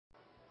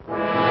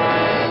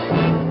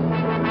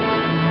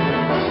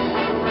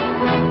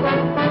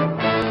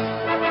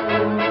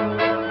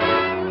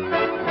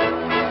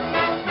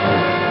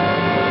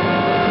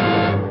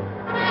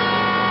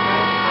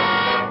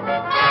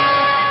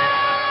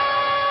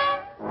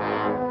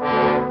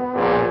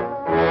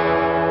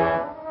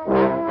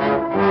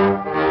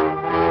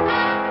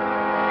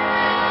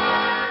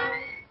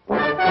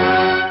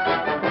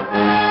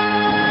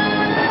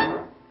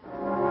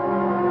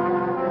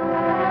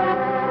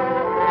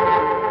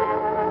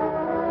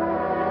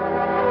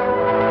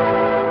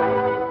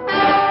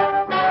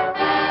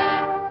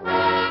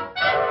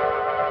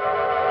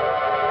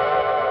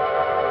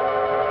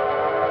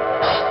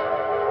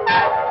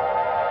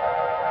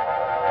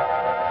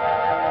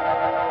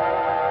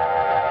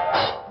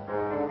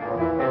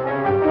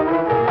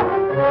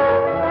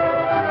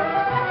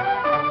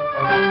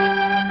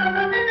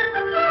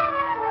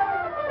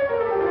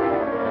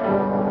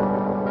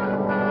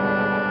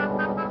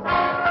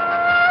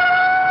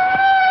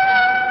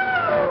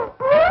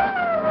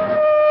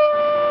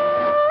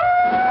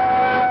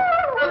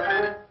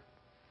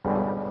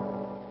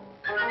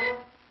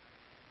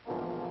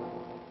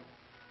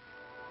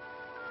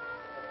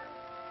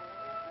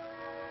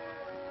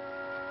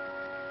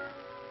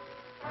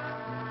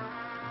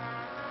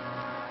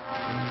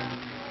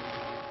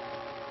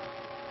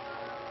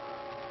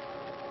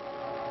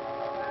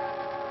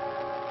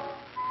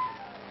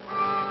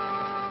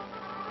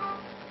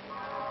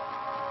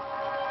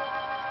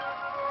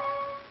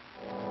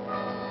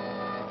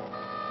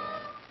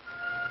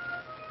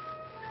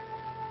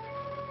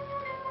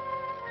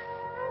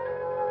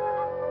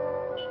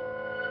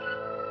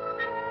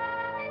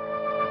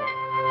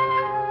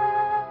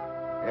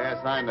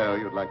I know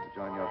you'd like to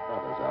join your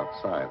brothers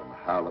outside and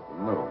howl at the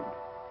moon.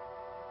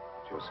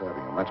 But you're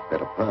serving a much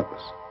better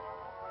purpose.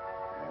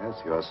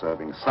 Yes, you're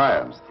serving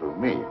science through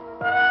me.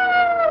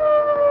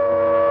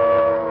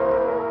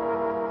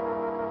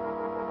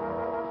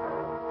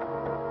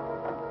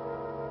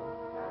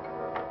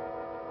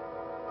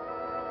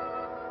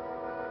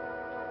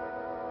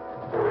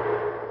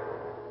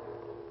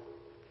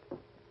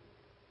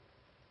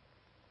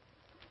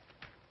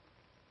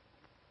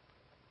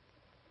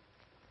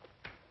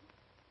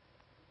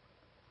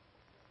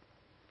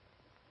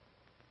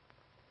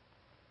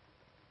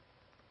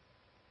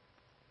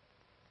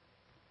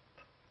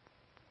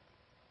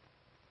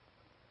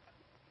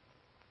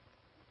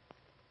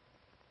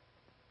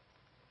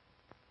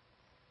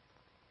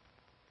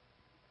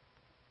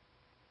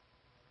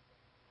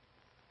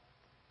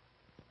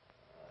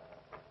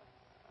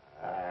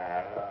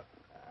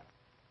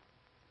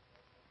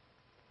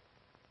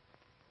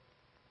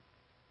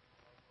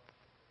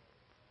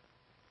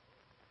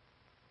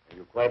 Are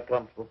you quite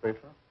comfortable,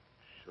 Petro?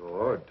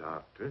 Sure,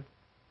 Doctor.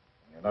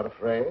 You're not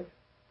afraid?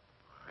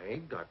 I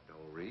ain't got no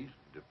reason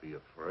to be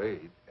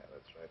afraid. Yeah,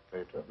 that's right,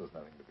 Petro. There's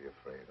nothing to be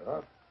afraid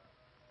of.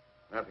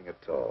 Nothing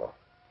at all.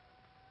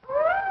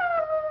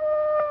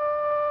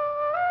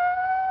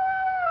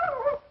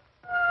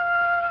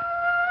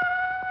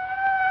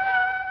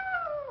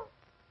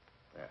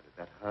 There, did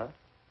that hurt?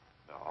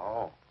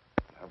 No,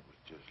 that was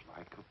just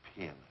like a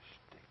pin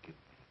sticking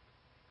me.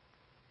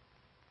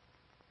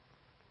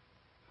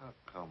 How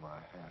come I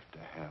have to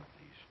have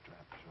these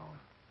straps on,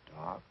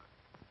 Doc?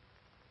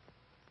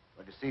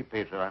 Well, you see,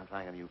 Pedro, I'm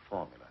trying a new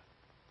formula.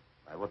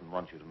 I wouldn't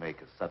want you to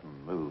make a sudden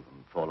move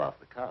and fall off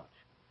the couch.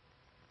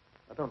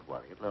 Now, don't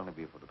worry. It'll only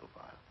be for a little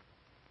while.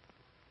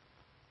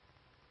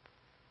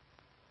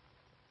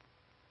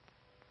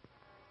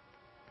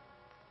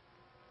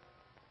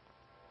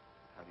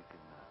 How do you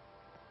feel now?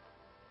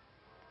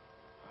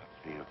 I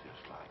feel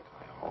just like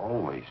I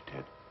always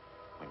did.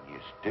 When you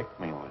stick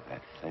me with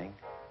that thing,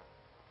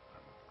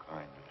 I'm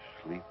kind of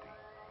sleepy.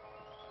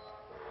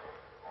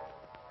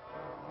 I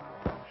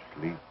want to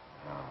sleep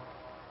now.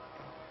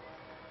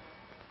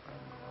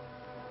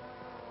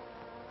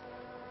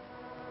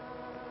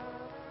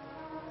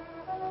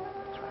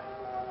 That's right.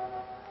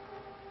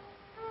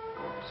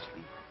 Go to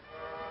sleep.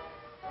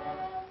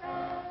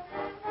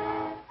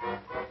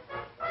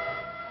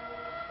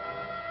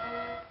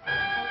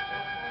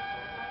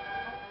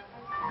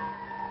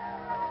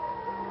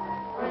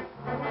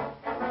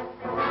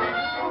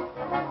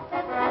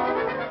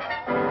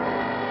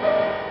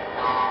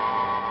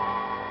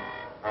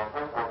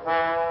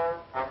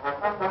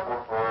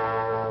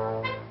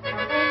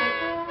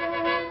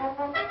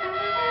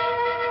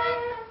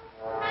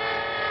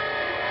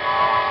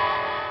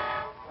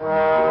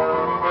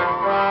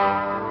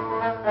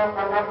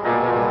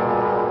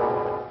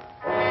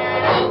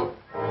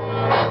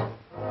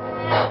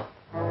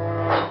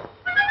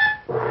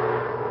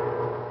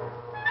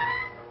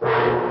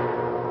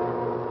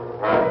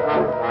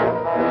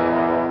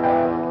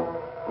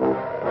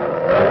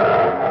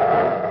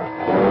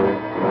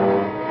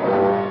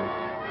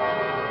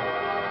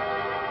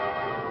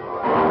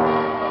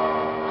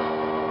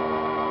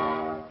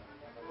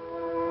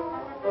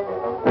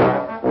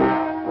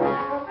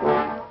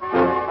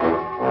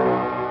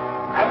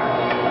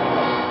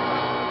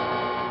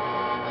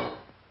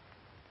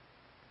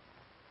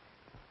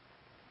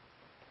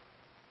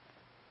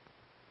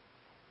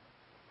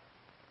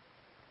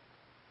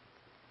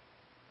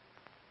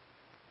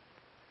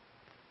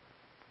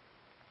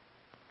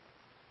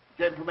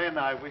 Gentlemen,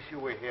 I wish you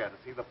were here to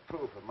see the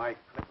proof of my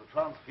claim. The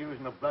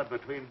transfusion of blood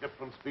between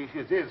different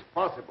species is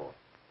possible.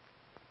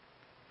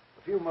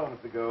 A few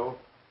moments ago,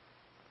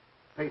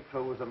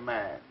 Petro was a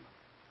man.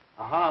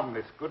 A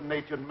harmless,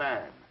 good-natured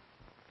man.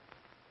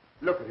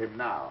 Look at him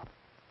now.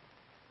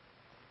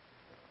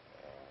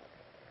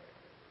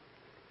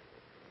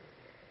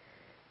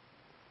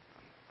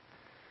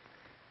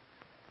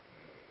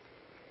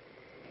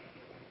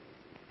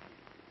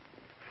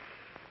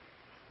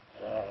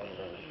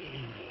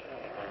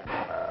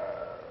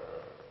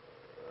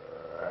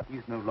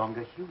 He's no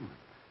longer human.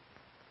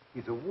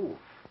 He's a wolf,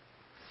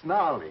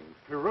 snarling,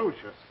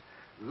 ferocious,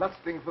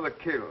 lusting for the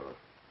kill.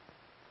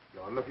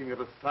 You're looking at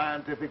a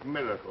scientific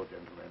miracle,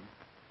 gentlemen.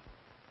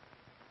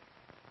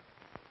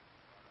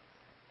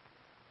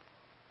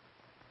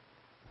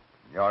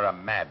 You're a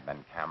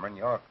madman, Cameron.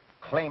 Your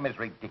claim is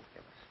ridiculous.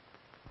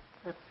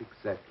 That's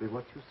exactly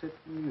what you said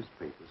in the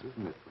newspapers,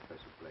 isn't it,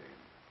 Professor Blaine?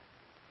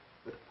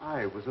 That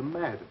I was a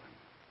madman,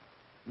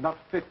 not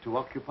fit to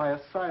occupy a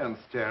science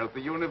chair at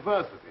the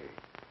university.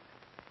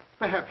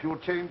 Perhaps you'll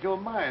change your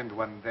mind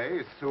one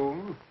day,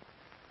 soon,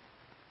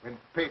 when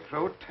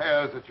Petro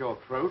tears at your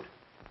throat.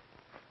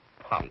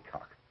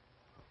 Poppycock.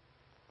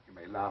 You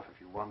may laugh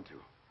if you want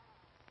to.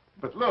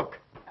 But look.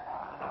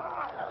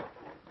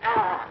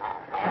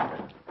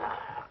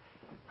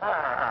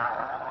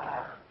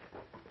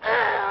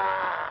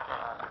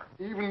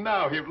 Even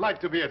now, he'd like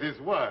to be at his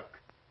work.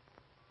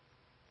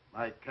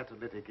 My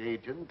catalytic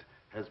agent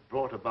has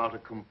brought about a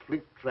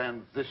complete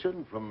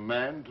transition from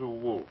man to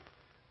wolf.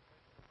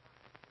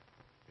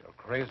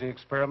 crazy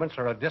experiments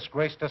are a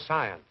disgrace to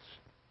science.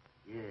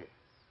 Yes.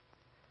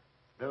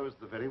 Those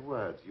are the very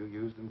words you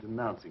used in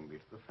denouncing me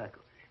to the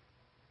faculty.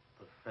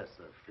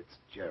 Professor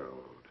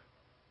Fitzgerald.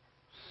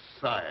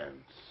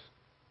 Science.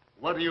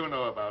 What do you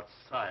know about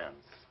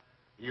science?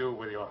 You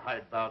with your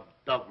hidebound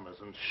dogmas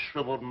and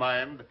shriveled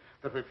mind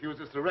that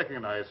refuses to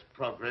recognize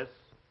progress.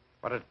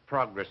 What has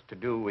progress to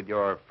do with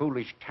your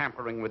foolish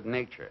tampering with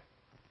nature?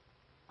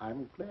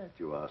 I'm glad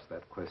you asked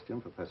that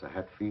question, Professor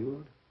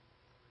Hatfield.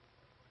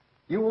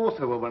 You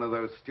also were one of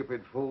those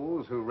stupid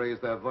fools who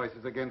raised their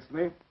voices against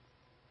me.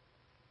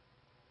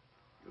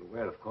 You're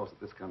aware, of course,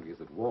 that this country is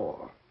at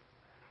war.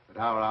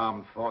 That our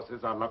armed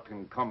forces are locked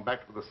in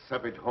combat with a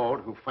savage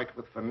horde who fight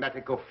with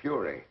fanatical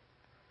fury.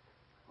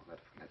 Well, that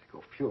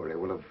fanatical fury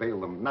will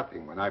avail them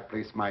nothing when I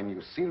place my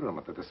new serum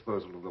at the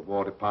disposal of the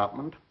War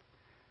Department.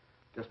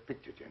 Just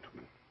picture,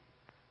 gentlemen,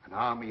 an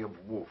army of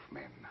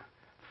wolfmen,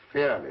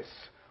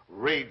 fearless,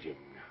 raging,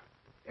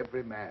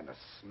 every man a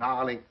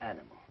snarling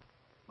animal.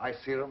 My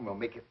serum will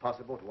make it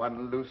possible to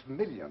unloose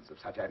millions of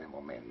such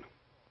animal men.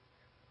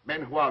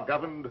 Men who are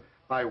governed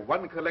by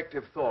one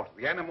collective thought,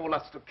 the animal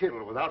lust to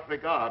kill without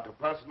regard to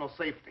personal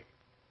safety.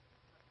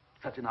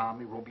 Such an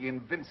army will be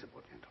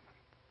invincible, gentlemen.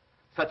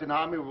 Such an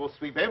army will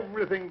sweep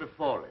everything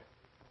before it.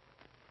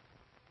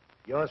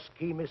 Your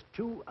scheme is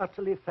too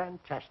utterly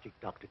fantastic,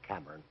 Dr.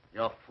 Cameron.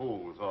 You're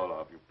fools, all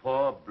of you.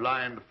 Poor,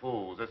 blind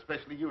fools,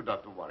 especially you,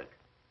 Dr. Warwick.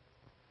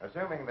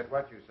 Assuming that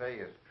what you say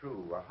is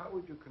true, how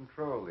would you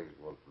control these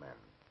wolfmen?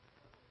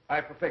 I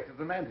perfected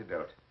an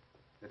antidote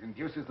that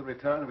induces the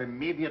return of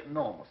immediate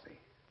normalcy.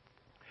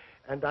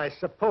 And I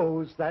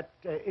suppose that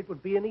it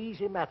would be an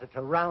easy matter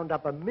to round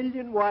up 1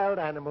 million wild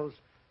animals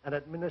and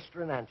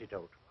administer an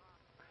antidote.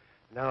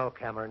 No,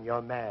 Cameron,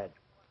 you're mad.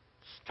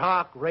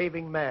 Stark,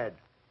 raving mad.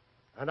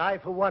 And I,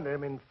 for one,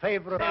 am in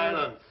favor of...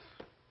 Silence!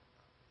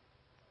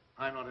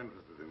 I'm not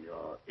interested in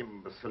your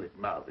imbecilic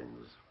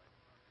mouthings.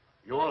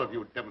 You, all of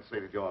you,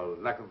 demonstrated your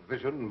lack of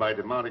vision by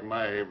demanding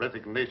my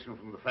resignation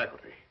from the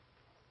faculty.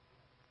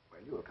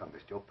 Well, you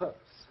accomplished your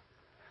purpose.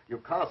 You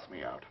cast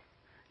me out.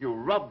 You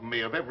robbed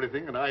me of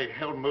everything that I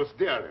held most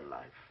dear in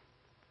life.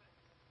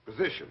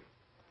 Position,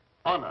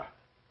 honor,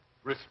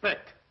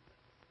 respect.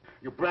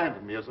 You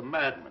branded me as a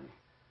madman,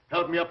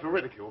 held me up to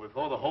ridicule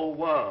before the whole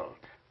world.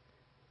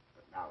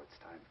 But now it's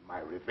time for my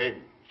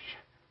revenge.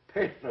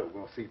 Pedro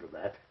will see to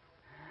that.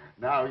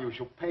 Now you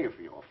shall pay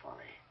for your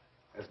folly.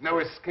 There's no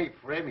escape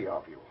for any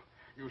of you.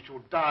 You shall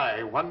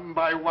die one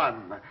by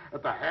one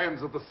at the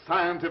hands of the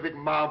scientific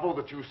marvel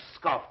that you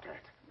scoffed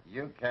at.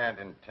 You can't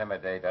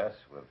intimidate us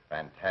with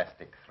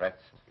fantastic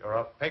threats. You're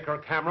a faker,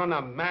 Cameron,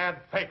 a mad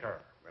faker.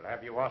 We'll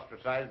have you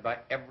ostracized by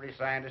every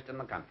scientist in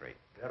the country.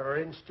 There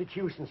are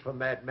institutions for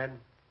madmen,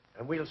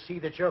 and we'll see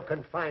that you're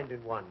confined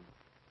in one.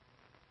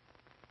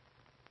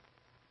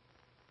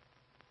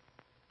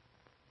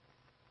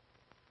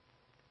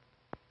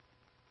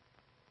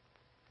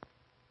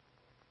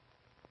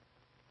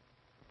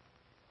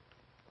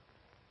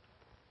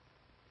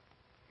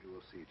 You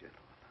will see,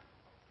 gentlemen.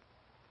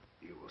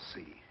 You will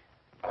see.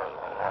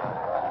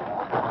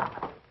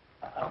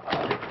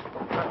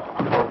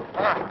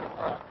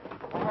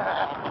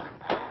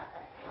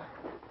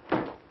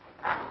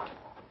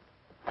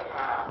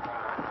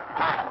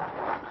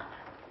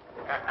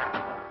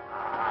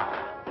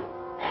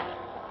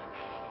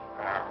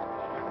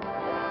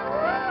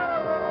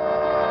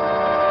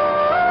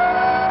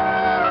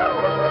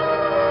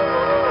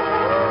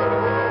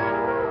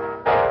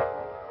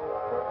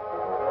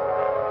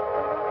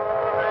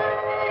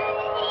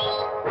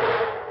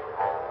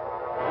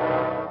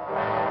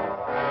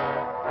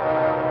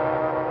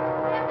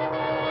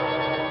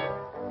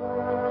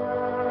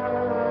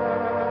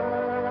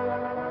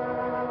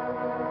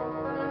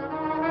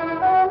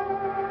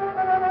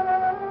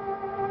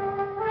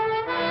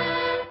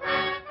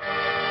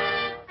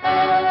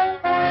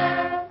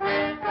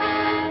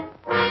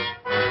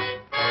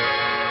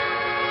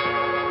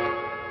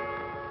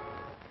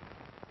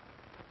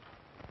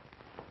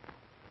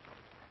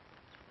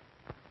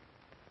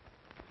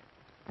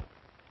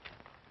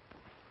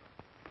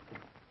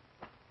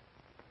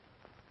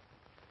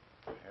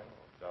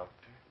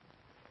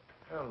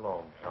 How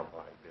long have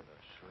I been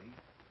asleep?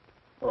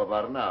 Oh,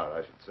 about an hour,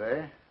 I should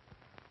say.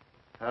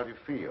 How do you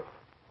feel?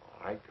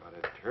 I got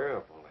a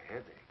terrible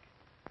headache,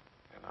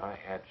 and I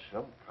had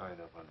some kind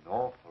of an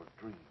awful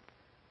dream.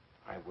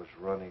 I was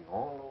running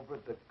all over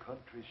the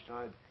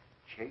countryside,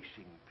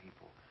 chasing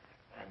people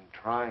and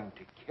trying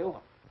to kill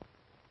them.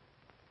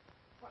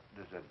 What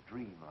does a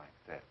dream like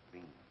that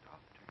mean,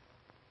 Doctor?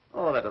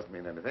 Oh, that doesn't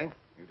mean anything.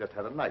 You just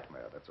had a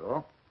nightmare, that's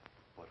all.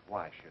 But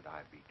why should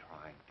I be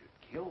trying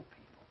to kill people,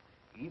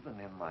 even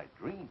in my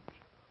dreams?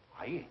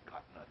 I ain't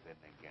got nothing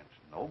against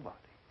nobody.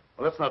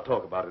 Well, let's not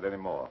talk about it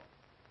anymore.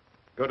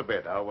 Go to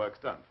bed. Our work's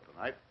done for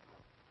the night.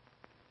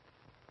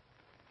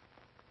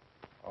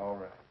 All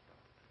right.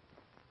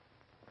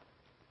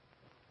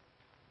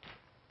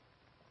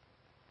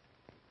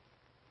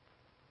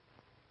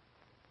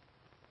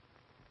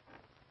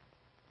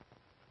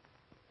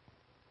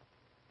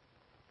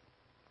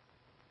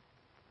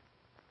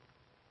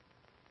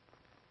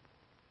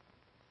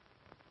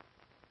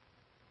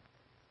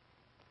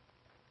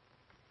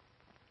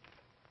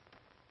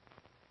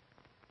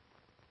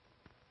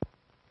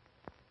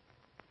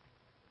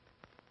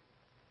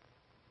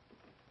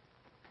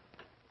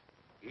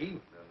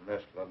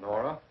 Miss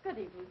Lenora. Good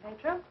evening,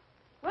 Pedro.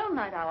 Well,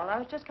 Night Owl, I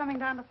was just coming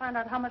down to find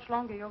out how much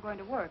longer you're going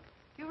to work.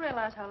 Do you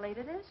realize how late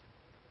it is?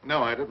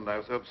 No, I didn't. I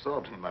was so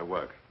absorbed in my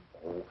work.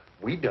 Oh,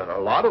 we did a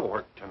lot of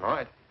work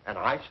tonight, and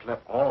I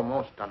slept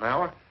almost an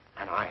hour,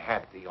 and I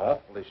had the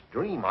awfulest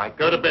dream.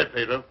 Go to bed,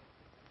 Pedro.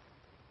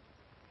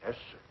 Yes,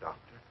 sir, Doctor.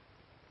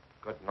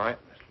 Good night,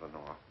 Miss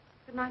Lenora.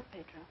 Good night,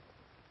 Pedro.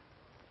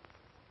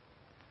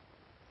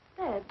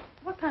 Dad,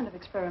 what kind of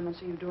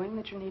experiments are you doing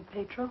that you need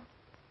Pedro?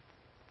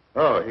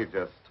 Oh, he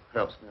just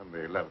helps me in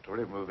the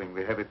laboratory, moving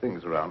the heavy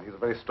things around. He's a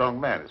very strong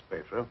man, is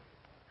Pedro.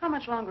 How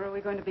much longer are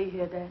we going to be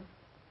here, Dad?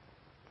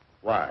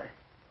 Why?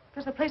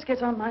 Because the place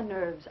gets on my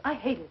nerves. I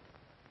hate it.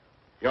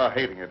 Your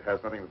hating it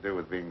has nothing to do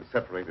with being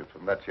separated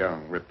from that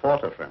young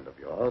reporter friend of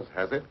yours,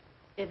 has it?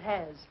 It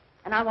has.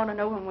 And I want to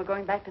know when we're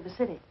going back to the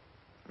city.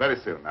 Very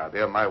soon now,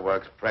 dear. My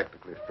work's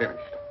practically finished.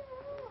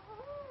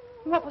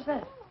 What was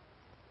that?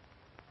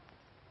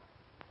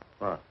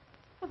 What?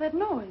 Well, that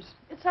noise.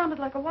 It sounded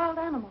like a wild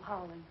animal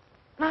howling.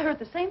 And I heard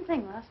the same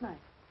thing last night.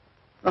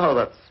 Oh,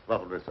 that's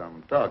probably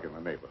some dog in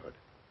the neighborhood.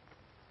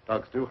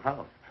 Dogs do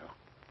howl, you know.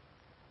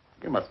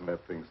 You mustn't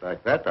let things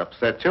like that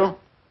upset you.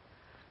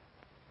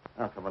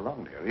 Now, come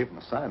along, dear. Even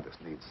a scientist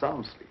needs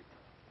sound sleep.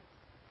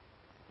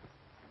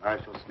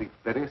 I shall sleep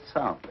very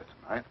soundly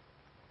tonight.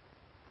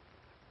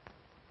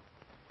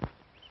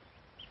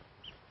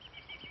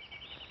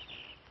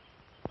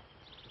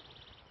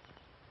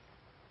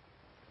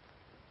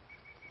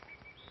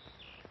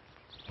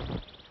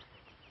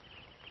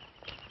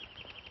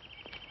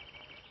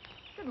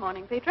 Good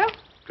morning, Pedro.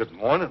 Good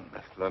morning,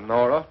 Miss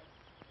Lenora.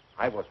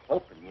 I was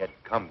hoping you'd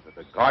come to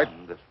the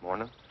garden this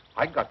morning.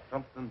 I got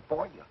something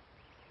for you.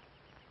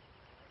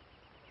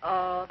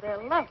 Oh,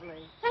 they're lovely.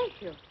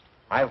 Thank you.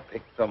 I'll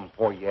pick some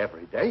for you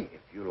every day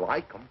if you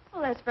like them.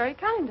 Well, that's very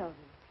kind of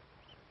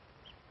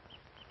you.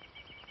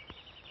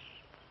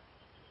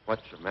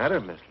 What's the matter,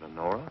 Miss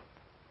Lenora?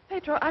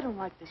 Pedro, I don't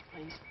like this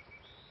place.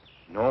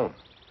 No.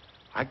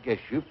 I guess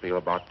you feel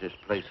about this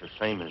place the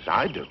same as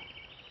I do.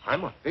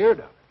 I'm afeard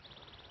of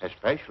it,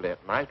 especially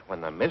at night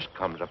when the mist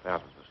comes up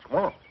out of the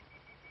swamp.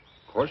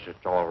 Of course,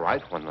 it's all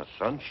right when the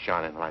sun's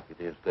shining like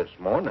it is this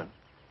morning.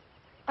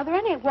 Are there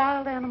any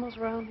wild animals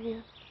around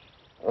here?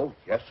 Oh,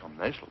 yes,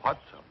 there's lots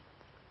of them.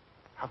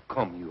 How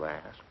come you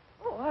ask?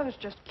 Oh, I was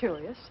just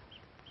curious.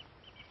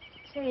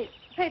 Say,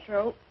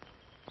 Pedro,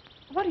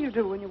 what do you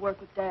do when you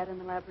work with Dad in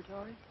the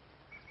laboratory?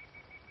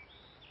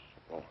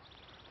 Well,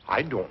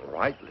 I don't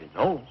rightly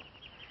know.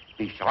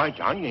 Besides,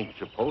 I ain't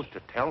supposed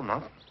to tell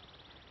nothing.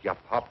 Your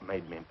pop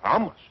made me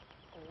promise.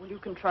 Oh, well, you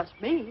can trust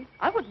me.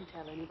 I wouldn't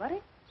tell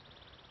anybody.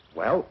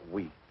 Well,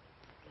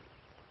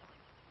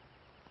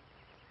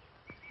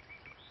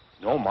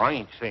 No, I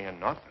ain't saying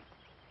nothing.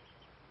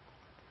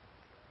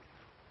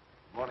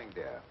 Morning,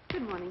 dear.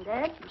 Good morning,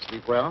 Dad. You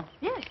sleep well?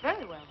 Yes,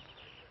 very well.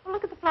 Well,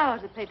 look at the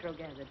flowers that Pedro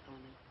gathered for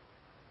me.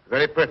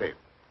 Very pretty.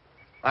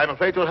 I'm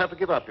afraid you'll have to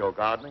give up your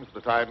gardening for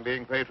the time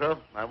being, Pedro.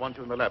 I want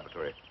you in the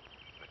laboratory.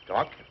 But,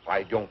 Doc, if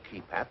I don't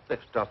keep at this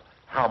stuff,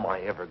 how am I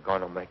ever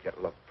going to make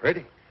it look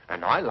pretty?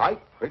 And I like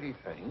pretty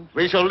things.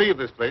 We shall leave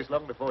this place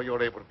long before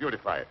you're able to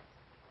beautify it.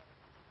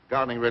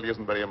 Gardening really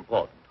isn't very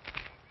important.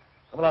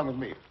 Come along with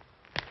me.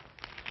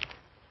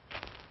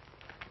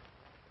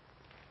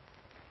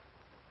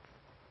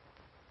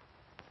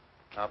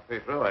 Now,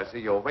 Pedro, I see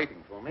you're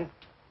waiting for me.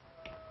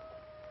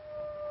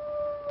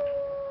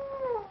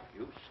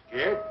 You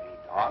scared me,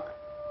 Doc.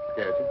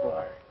 Scared you?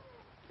 Why?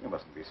 You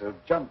mustn't be so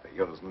jumpy.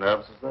 You're as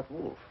nervous as that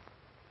wolf.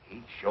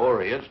 He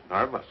sure is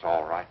nervous,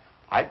 all right.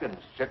 I've been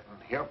sitting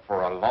here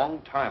for a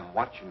long time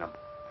watching him,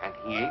 and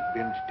he ain't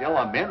been still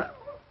a minute.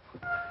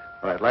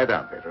 All right, lie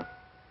down, Pedro.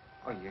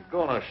 Are you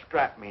going to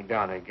strap me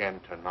down again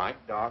tonight,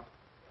 Doc?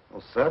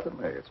 Oh,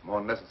 certainly. It's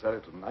more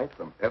necessary tonight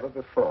than ever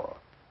before.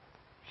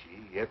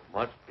 Gee, it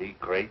must be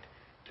great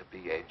to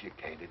be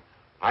educated.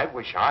 I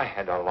wish I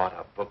had a lot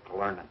of book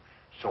learning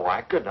so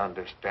I could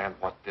understand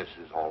what this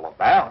is all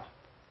about.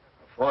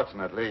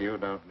 Fortunately, you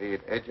don't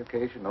need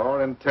education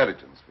or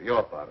intelligence for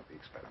your part of the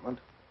experiment.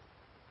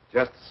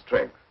 Just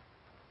strength.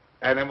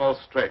 Animal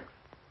strength.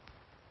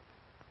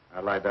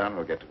 Now lie down and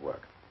we'll get to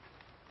work.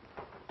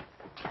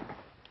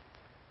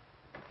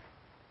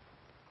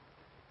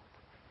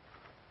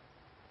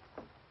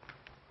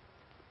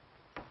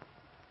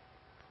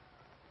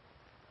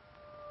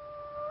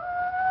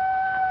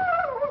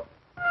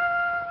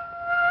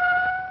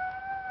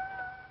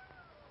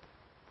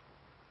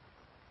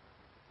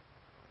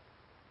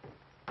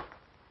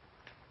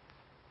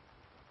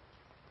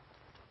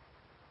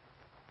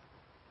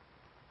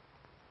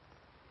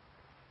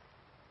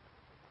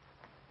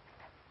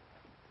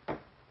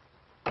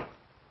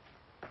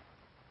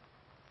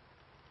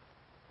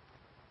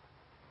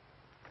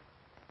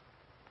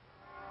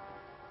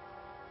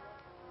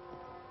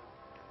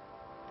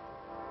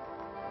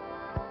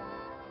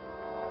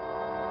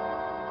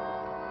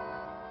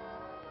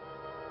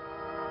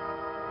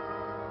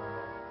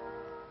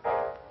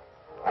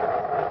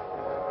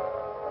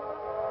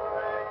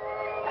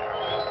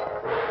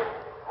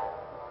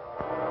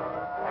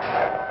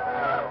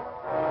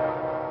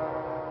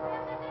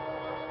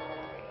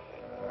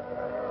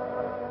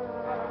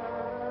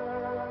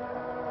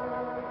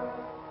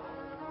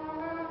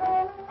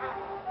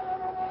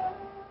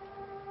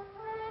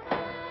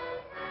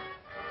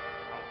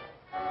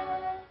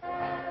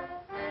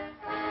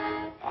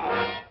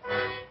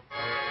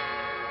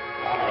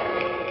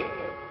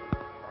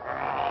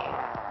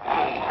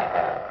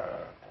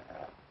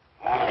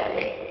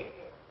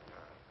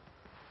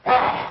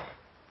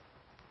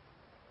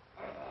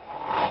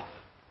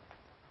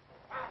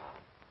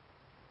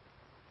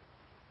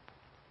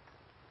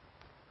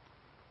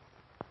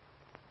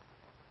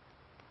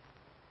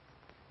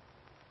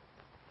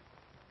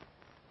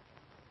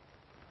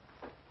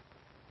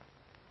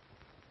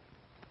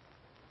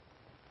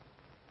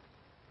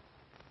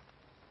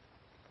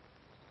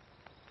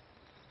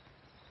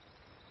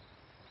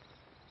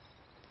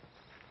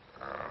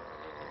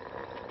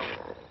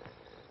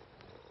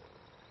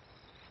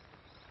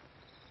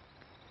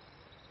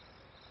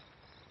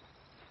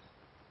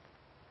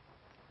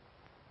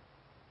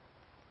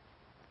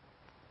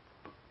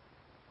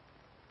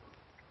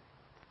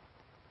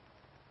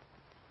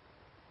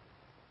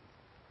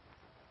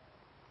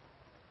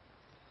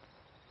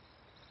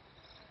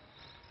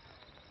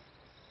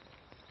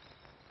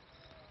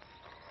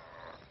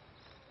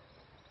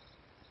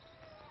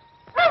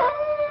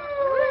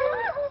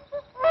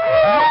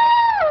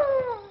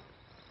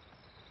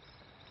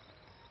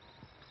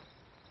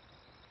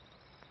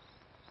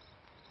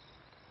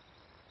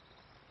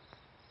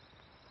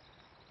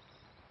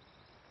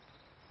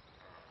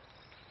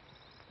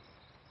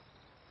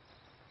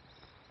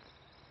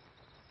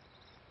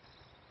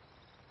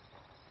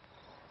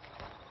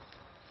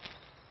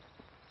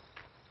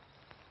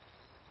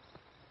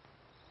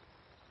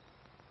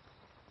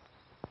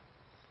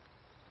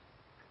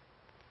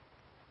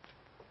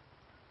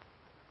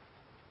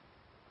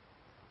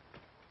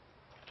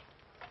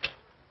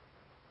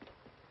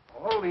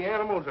 all the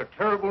animals are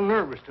terrible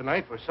nervous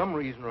tonight for some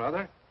reason or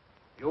other.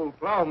 The old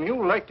plow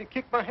mule liked to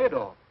kick my head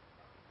off.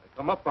 I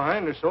come up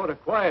behind her sort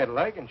of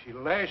quiet-like, and she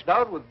lashed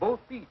out with both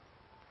feet.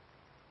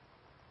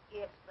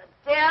 It's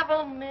the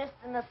devil mist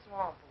in the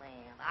swampland.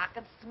 I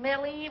could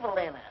smell evil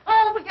in it.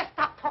 Oh, will you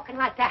stop talking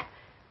like that?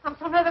 I'm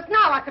so nervous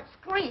now I could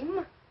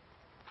scream.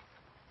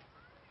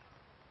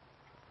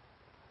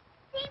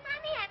 See,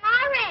 Mommy, I'm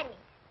all ready.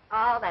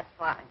 Oh, that's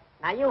fine.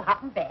 Now you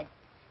hop in bed.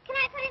 Can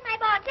I play my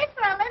ball just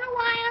for a little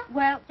while?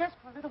 Well, just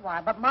for a little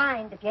while, but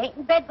mind, if you ain't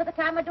in bed by the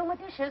time I do my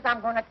dishes,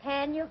 I'm going to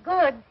tan you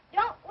good.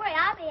 Don't worry,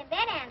 I'll be in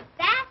bed and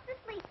fast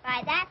asleep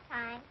by that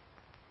time.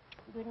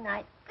 Good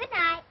night. Good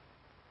night.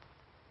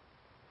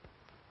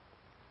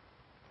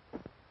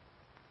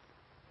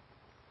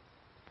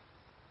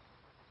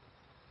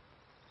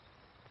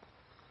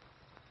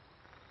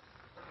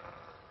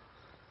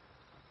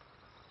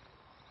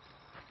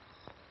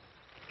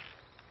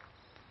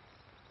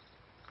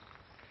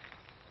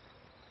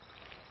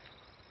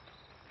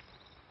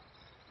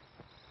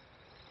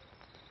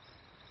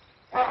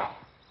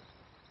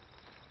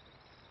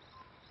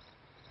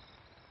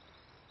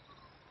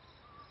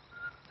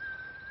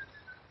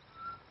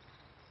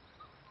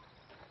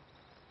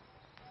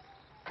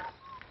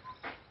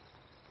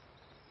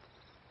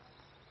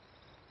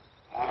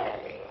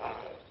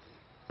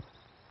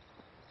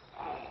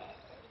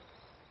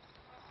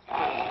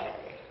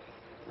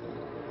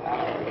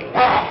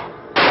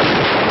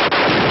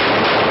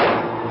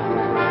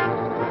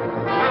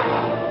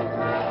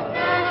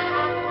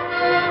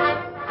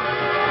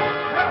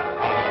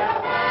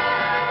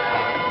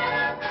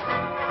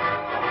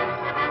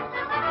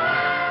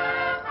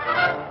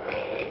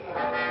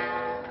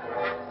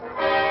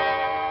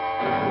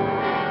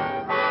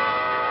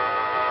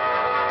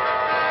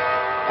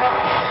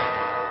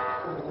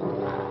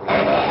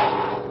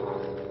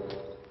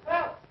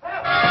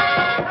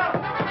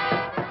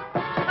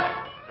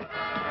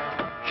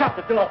 Shut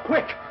the door,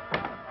 quick!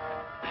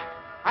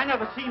 I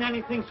never seen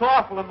anything so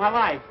awful in my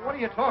life. What are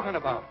you talking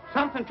about?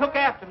 Something took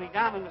after me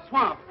down in the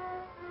swamp.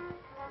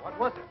 What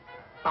was it?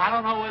 I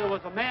don't know whether it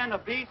was a man, a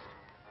beast,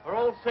 or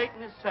old Satan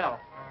himself.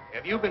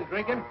 Have you been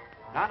drinking?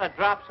 Not a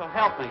drop, so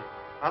help me.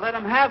 I let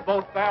him have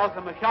both barrels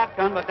of my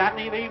shotgun, but that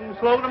ain't even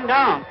slowed him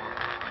down. No,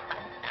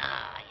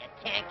 you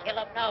can't kill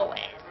him nowhere,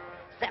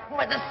 except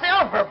with a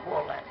silver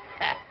bullet.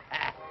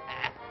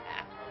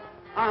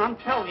 I'm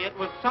telling you, it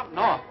was something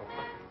awful.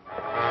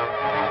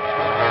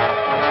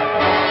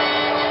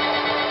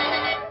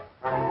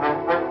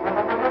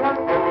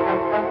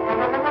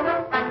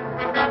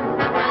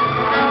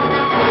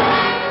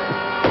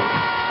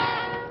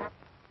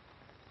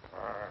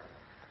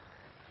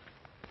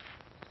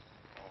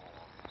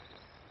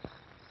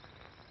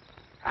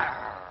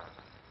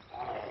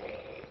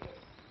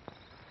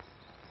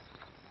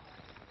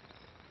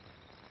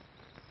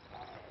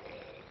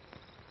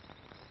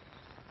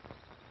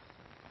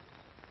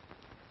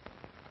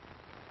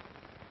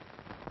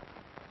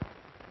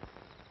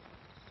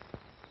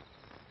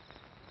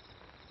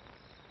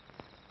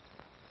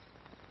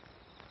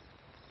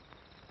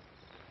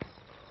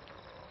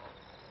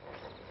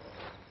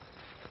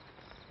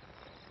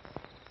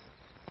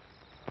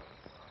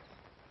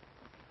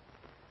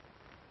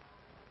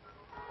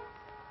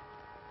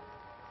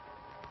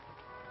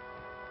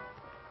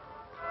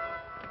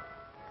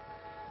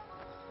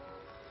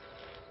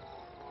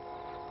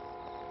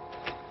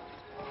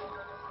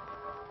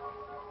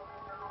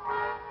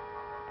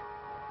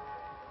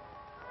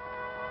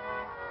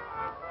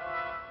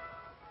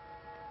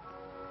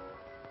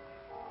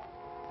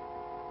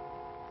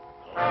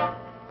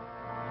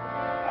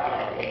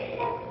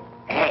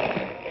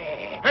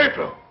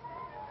 Pedro!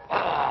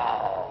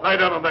 Lie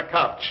down on that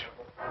couch.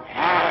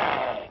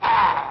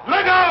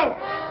 Let go!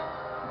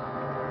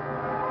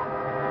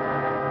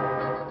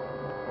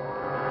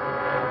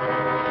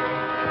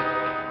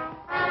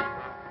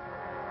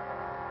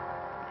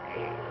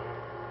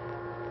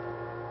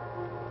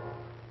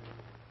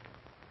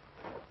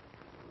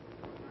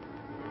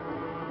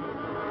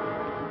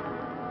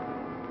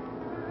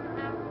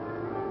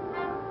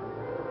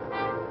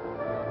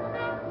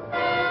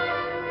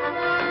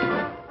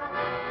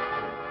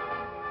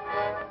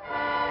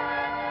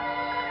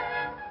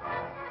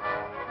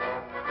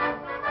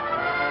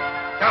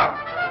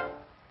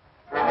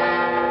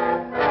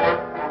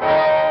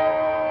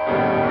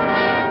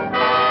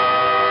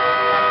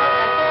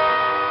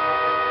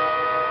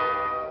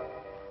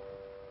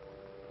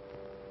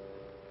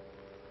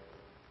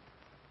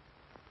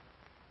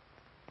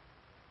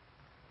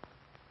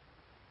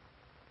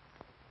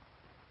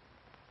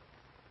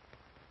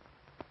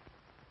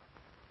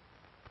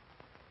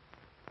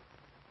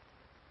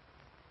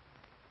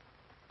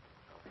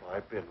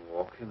 I've been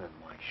walking in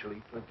my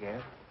sleep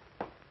again.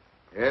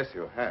 Yes,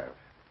 you have.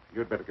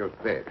 You'd better go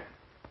to bed.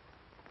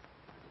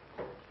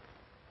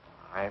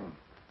 I'm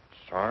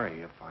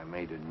sorry if I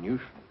made a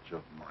nuisance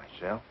of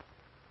myself.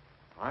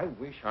 I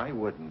wish I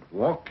wouldn't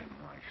walk in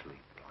my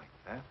sleep like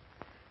that,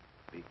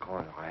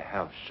 because I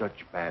have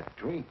such bad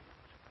dreams.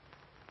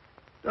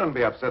 Don't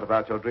be upset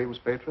about your dreams,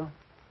 Pedro.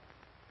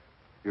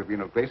 You've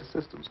been of great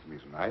assistance to me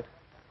tonight.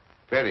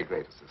 Very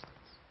great assistance.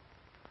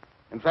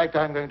 In fact,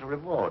 I'm going to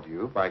reward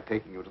you by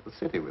taking you to the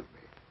city with me.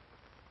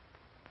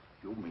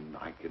 You mean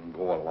I can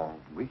go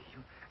along with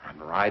you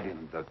and ride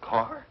in the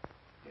car?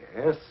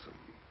 Yes, and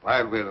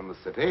while we're in the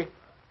city,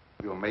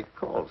 we'll make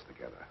calls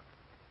together.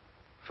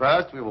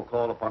 First, we will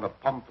call upon a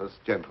pompous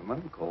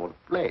gentleman called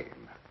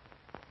Blaine.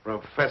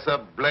 Professor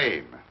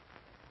Blaine.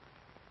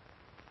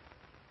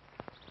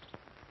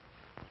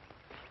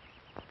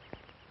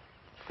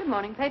 Good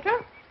morning,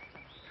 Pedro.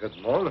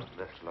 Good morning,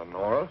 Miss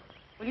Lenora.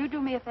 Will you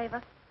do me a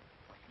favor?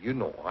 You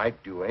know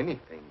I'd do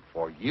anything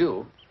for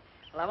you.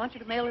 Well, I want you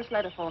to mail this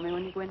letter for me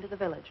when you go into the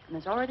village. And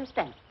there's already a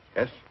stamp.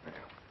 Yes, ma'am.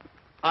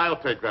 I'll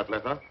take that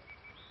letter.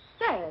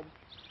 Dad.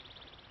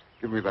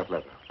 Give me that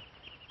letter.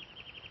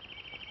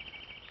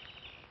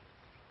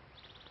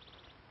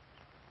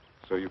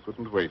 So you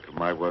couldn't wait till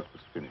my work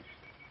was finished.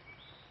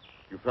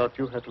 You felt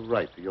you had to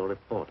write to your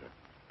reporter.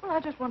 Well, I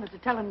just wanted to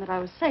tell him that I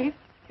was safe.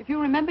 If you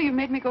remember, you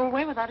made me go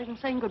away without even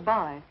saying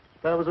goodbye.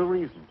 There was a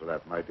reason for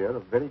that, my dear, a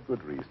very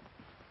good reason.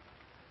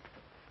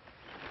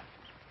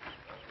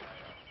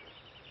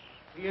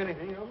 See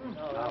anything of him?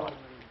 No.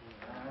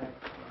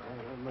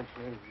 Not much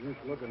use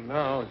looking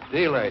now. It's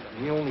daylight,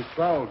 and he only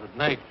prowls at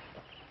night.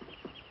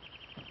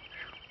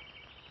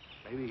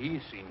 Maybe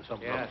he's seen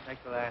something. Yeah,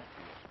 thanks for that.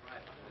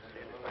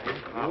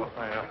 I'll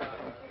find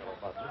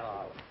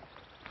out.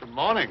 Good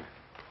morning.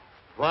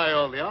 Why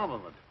all the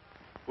armament?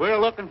 We're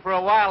looking for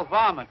a wild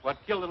varmint what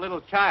killed a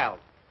little child.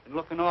 Been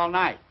looking all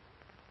night.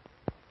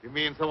 You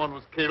mean someone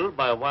was killed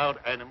by a wild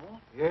animal?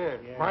 Yeah,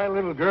 my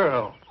little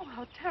girl. Oh,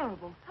 how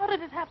terrible. How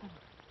did it happen?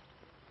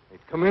 It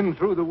come in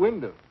through the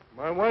window.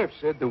 My wife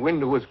said the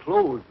window was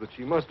closed, but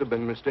she must have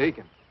been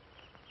mistaken.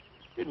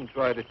 Didn't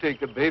try to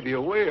take the baby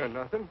away or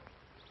nothing.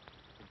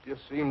 It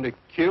just seemed to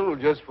kill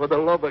just for the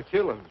love of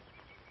killing.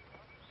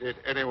 Did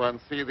anyone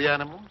see the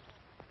animal?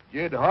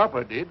 Jed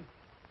Harper did.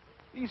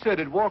 He said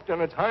it walked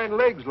on its hind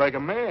legs like a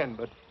man,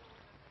 but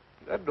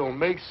that don't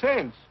make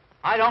sense.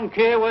 I don't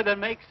care whether it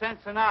makes sense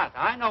or not.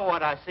 I know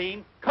what I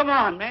seen. Come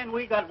on, men,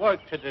 we got work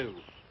to do.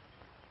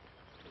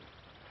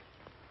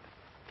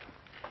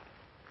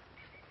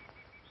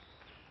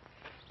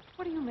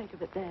 What do you make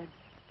of it, Dad?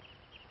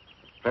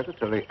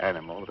 Predatory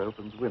animal that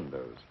opens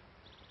windows.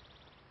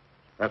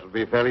 That would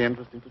be very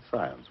interesting to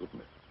science,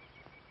 wouldn't it?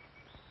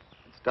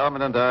 Its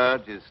dominant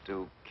urge is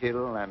to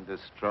kill and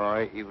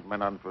destroy even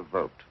when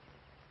unprovoked.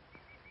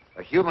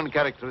 A human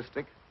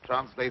characteristic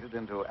translated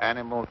into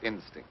animal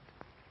instinct.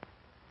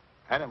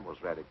 Animals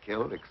rarely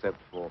killed except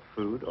for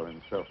food or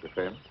in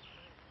self-defense.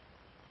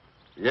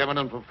 The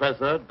eminent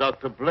professor,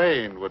 Dr.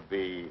 Blaine, would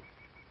be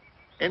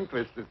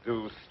interested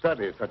to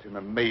study such an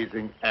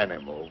amazing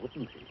animal,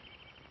 wouldn't he?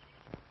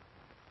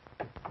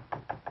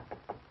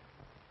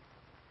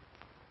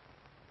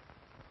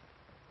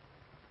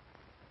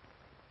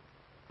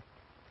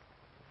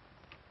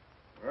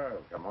 Well,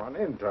 come on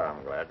in,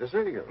 Tom. Glad to see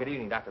you. Good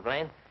evening, Dr.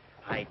 Blaine.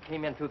 I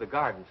came in through the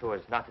garden so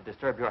as not to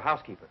disturb your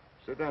housekeeper.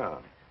 Sit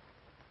down.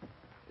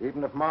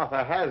 Even if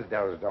Martha has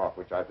dozed off,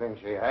 which I think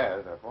she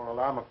has, a full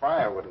alarm of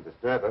fire wouldn't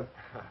disturb her.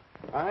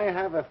 I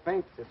have a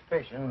faint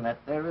suspicion that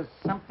there is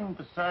something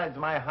besides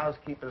my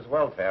housekeeper's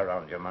welfare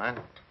on your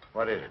mind.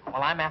 What is it?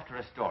 Well, I'm after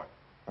a story.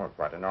 Well,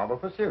 quite a novel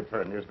pursuit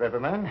for a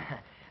newspaperman.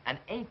 An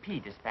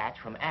AP dispatch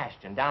from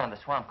Ashton down in the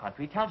swamp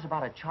country tells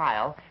about a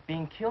child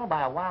being killed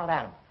by a wild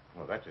animal.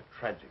 Well, that's a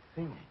tragic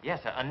thing.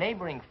 Yes, a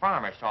neighboring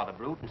farmer saw the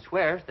brute and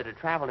swears that it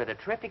traveled at a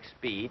terrific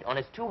speed on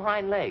its two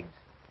hind legs.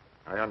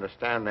 I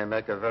understand they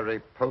make a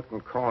very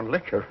potent corn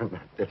liquor in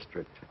that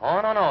district.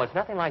 Oh, no, it's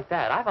nothing like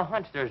that. I've a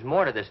hunch there's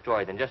more to this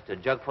story than just a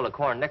jug full of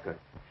corn liquor.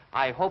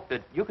 I hope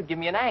that you could give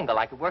me an angle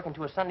I could work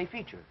into a Sunday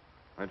feature.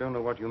 I don't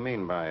know what you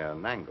mean by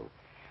an angle.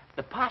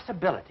 The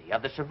possibility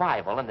of the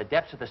survival in the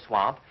depths of the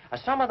swamp of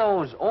some of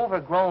those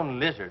overgrown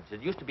lizards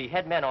that used to be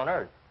headmen on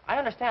Earth. I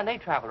understand they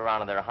traveled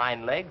around on their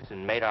hind legs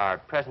and made our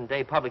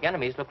present-day public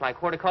enemies look like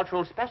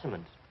horticultural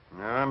specimens.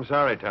 No, I'm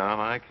sorry,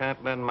 Tom. I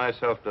can't lend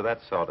myself to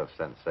that sort of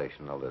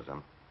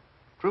sensationalism.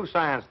 True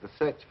science, the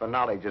search for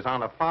knowledge, is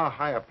on a far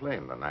higher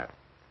plane than that.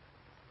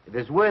 It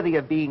is worthy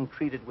of being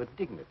treated with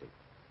dignity.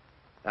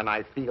 And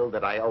I feel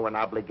that I owe an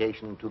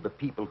obligation to the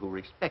people who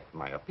respect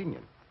my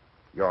opinion.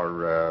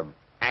 Your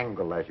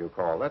angle, as you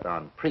call it,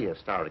 on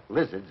prehistoric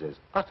lizards is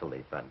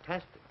utterly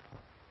fantastic.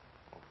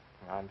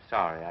 I'm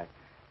sorry. I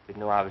didn't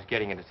know I was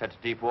getting into such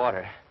deep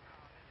water.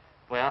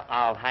 Well,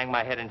 I'll hang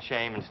my head in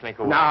shame and slink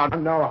away.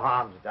 No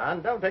harm's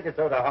done. Don't take it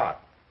so to heart.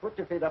 Put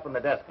your feet up on the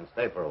desk and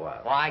stay for a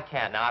while. Well, I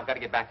can't now. I've got to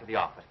get back to the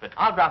office. But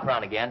I'll drop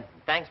around again.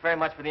 Thanks very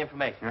much for the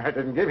information. I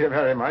didn't give you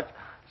very much.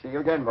 See you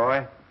again,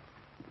 boy.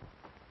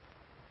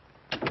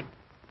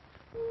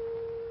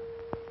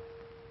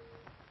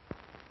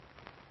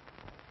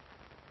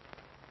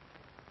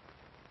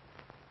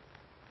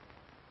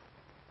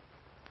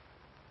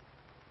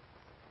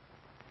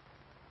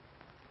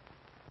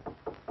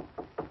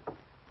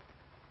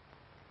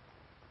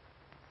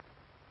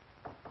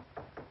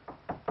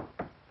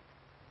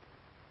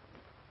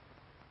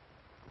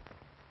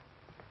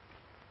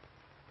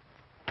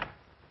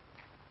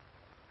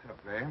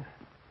 Blaine.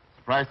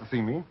 surprised to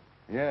see me?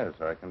 Yes,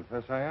 I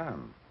confess I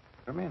am.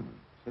 Come in.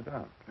 Sit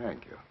down.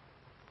 Thank you.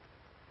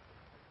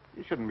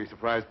 You shouldn't be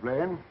surprised,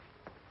 Blaine.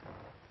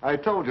 I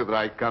told you that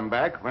I'd come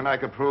back when I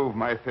could prove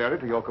my theory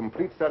to your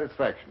complete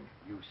satisfaction.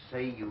 You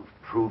say you've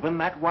proven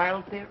that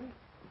wild theory?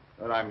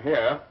 Well, I'm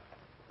here.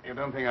 You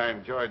don't think I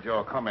enjoyed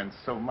your comments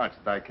so much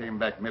that I came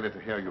back merely to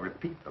hear you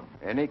repeat them?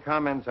 Any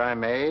comments I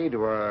made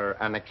were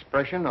an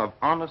expression of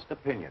honest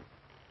opinion.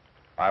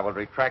 I will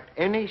retract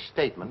any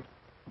statement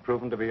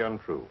proven to be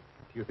untrue.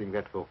 Do you think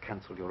that will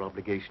cancel your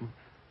obligation?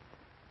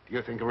 Do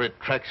you think a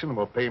retraction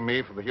will pay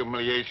me for the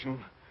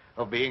humiliation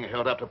of being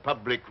held up to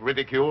public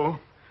ridicule,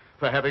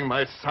 for having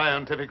my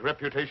scientific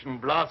reputation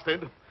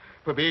blasted,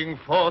 for being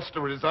forced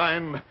to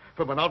resign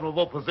from an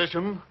honorable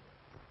position?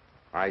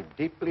 I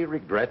deeply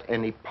regret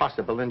any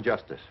possible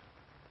injustice,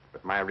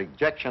 but my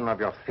rejection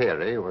of your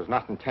theory was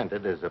not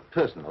intended as a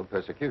personal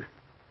persecution.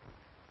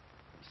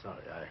 I'm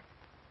sorry.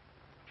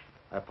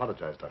 I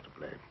apologize, Dr.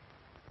 Blaine.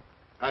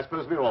 I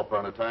suppose we're all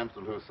prone at times to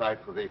lose sight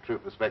of the true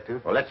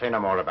perspective. Well, let's say no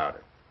more about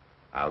it.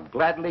 I'll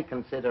gladly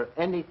consider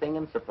anything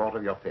in support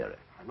of your theory.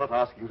 I'm not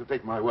asking you to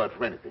take my word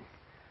for anything.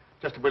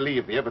 Just to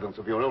believe the evidence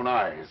of your own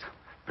eyes.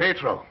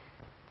 Pedro.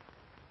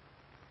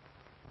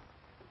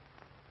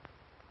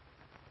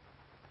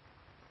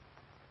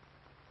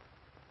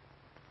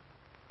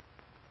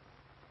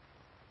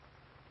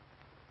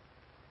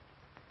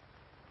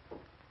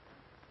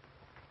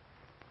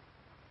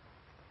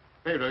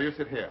 Pedro, you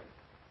sit here.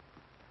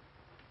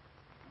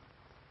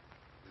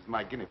 This is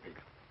my guinea pig.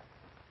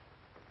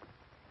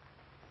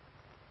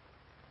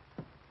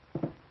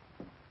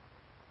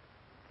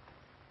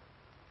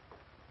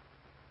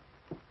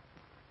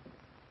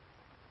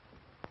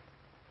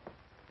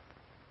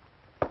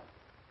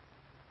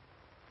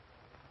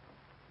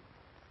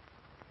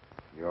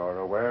 You're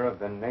aware of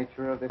the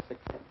nature of this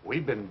experiment?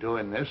 We've been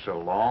doing this a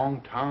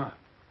long time.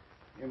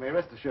 You may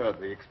rest assured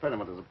the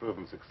experiment is a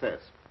proven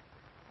success.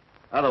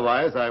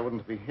 Otherwise, I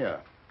wouldn't be here.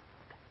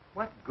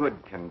 What good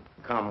can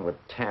come with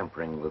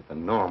tampering with the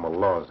normal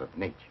laws of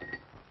nature?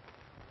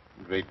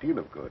 A great deal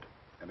of good.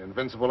 An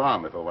invincible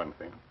army, for one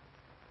thing.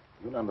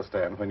 You'll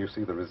understand when you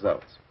see the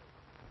results.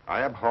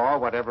 I abhor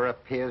whatever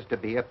appears to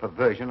be a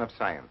perversion of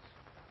science.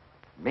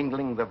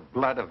 Mingling the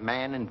blood of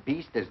man and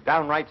beast is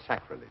downright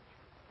sacrilege.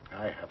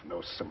 I have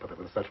no sympathy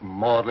with such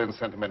maudlin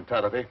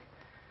sentimentality.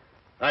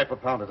 I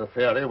propounded a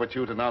theory which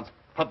you denounced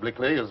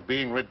publicly as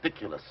being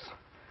ridiculous.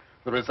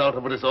 The result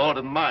of a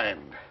disordered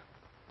mind.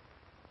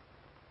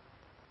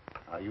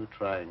 Are you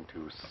trying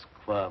to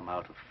squirm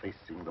out of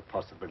facing the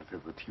possibility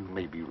that you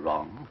may be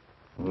wrong?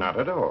 Not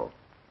at all.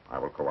 I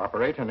will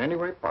cooperate in any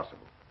way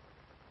possible.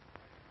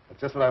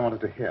 That's just what I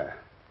wanted to hear.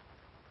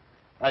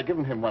 I've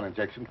given him one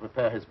injection to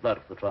prepare his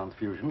blood for the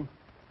transfusion.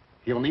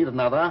 He'll need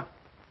another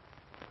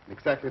in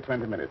exactly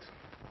 20 minutes.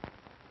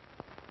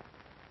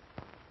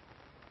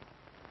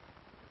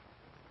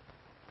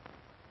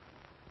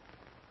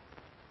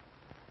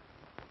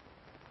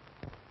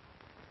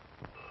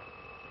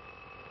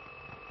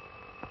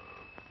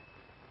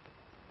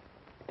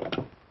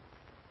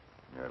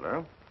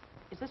 Hello?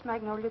 Is this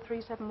Magnolia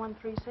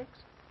 37136?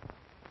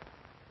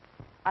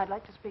 I'd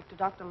like to speak to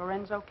Dr.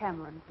 Lorenzo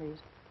Cameron, please.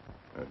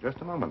 Just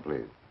a moment,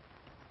 please.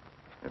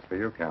 It's for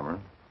you,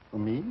 Cameron. For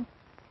me?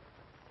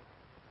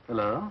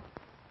 Hello?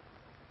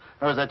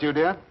 Oh, is that you,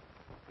 dear?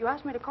 You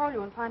asked me to call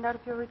you and find out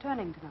if you're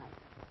returning tonight.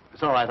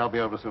 It's all right. I'll be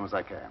over as soon as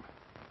I can.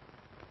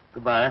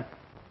 Goodbye.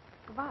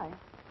 Goodbye.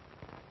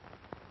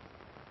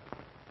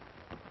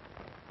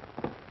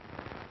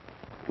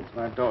 It's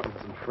my daughter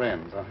with some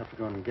friends. I'll have to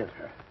go and get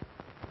her.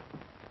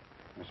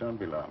 I shan't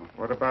be long.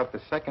 What about the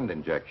second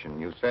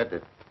injection? You said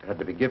it had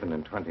to be given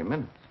in 20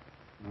 minutes.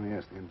 Oh,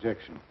 yes, the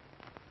injection.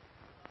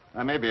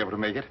 I may be able to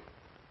make it.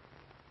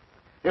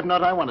 If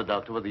not, I wonder,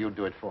 Doctor, whether you'd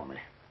do it for me.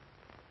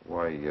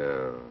 Why,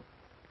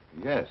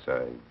 yes,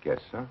 I guess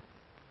so.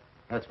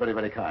 That's very,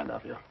 very kind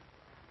of you.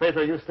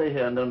 Pedro, you stay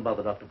here and don't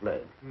bother Dr. Blaine.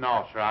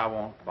 No, sir, I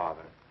won't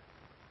bother.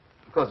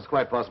 Of course, it's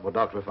quite possible,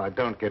 Doctor, if I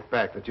don't get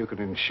back, that you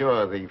could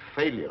ensure the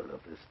failure of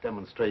this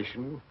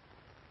demonstration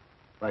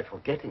by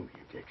forgetting the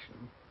injection.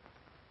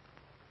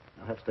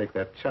 I'll have to take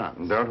that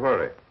chance. Don't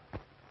worry.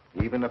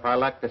 Even if I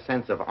lacked a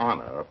sense of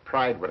honor,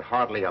 pride would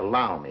hardly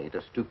allow me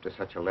to stoop to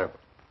such a level.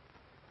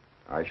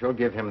 I shall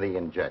give him the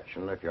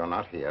injection if you're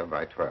not here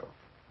by 12.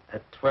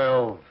 At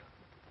 12,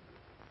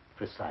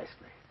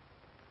 precisely.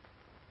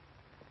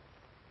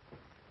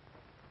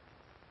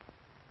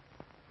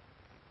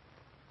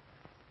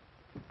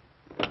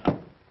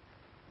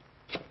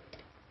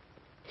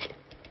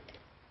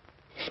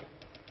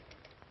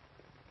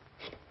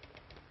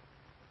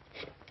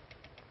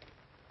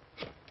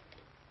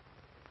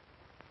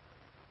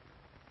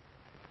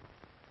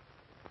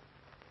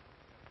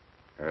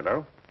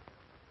 Hello?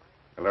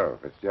 Hello,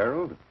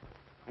 Fitzgerald?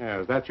 Yeah,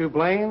 is that you,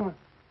 Blaine?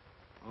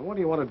 Well, what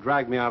do you want to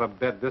drag me out of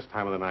bed this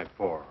time of the night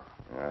for?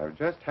 I've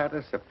just had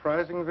a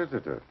surprising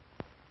visitor,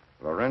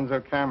 Lorenzo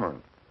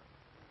Cameron.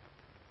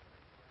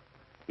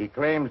 He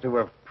claims to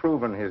have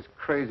proven his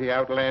crazy,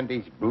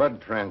 outlandish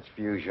blood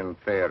transfusion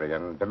theory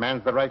and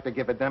demands the right to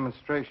give a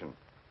demonstration.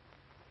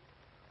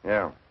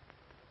 Yeah.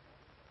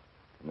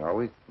 No,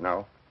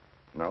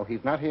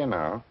 he's not here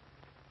now.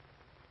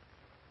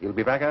 He'll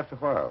be back after a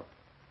while.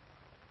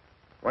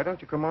 Why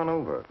don't you come on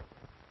over?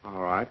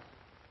 All right.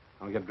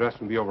 I'll get dressed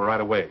and be over right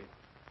away.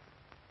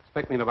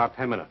 Expect me in about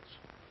 10 minutes.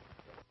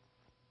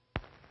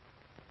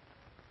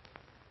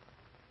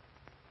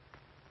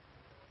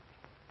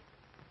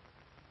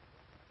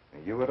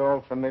 Are you at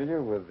all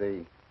familiar with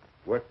the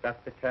work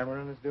Dr.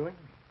 Cameron is doing?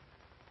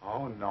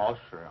 Oh, no,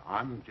 sir.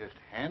 I'm just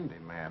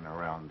handyman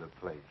around the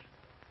place.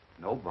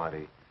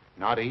 Nobody,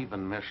 not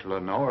even Miss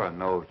Lenora,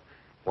 knows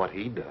what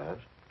he does.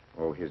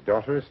 Oh, his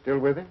daughter is still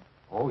with him?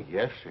 Oh,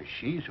 yes, sir.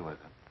 She's with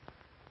him.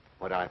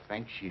 But I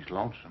think she's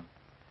lonesome.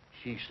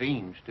 She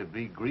seems to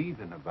be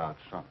grieving about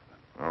something.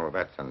 Oh,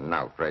 that's an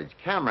outrage.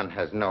 Cameron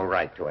has no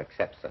right to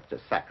accept such a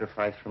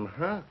sacrifice from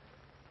her.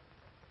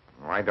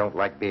 Oh, I don't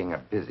like being a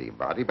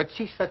busybody, but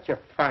she's such a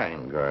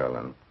fine girl,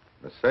 and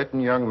a certain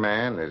young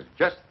man is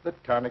just the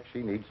tonic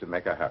she needs to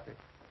make her happy.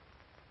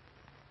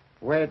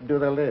 Where do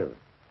they live?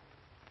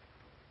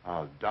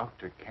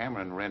 Dr.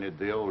 Cameron rented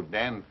the old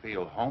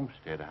Danfield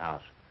homestead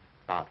house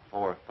about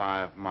 4 or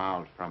 5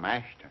 miles from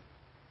Ashton.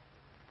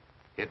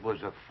 It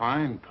was a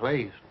fine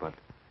place, but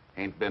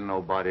ain't been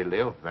nobody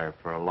lived there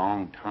for a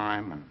long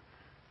time, and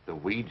the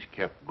weeds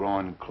kept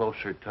growing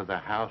closer to the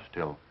house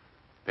till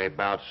they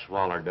about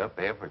swallowed up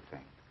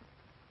everything.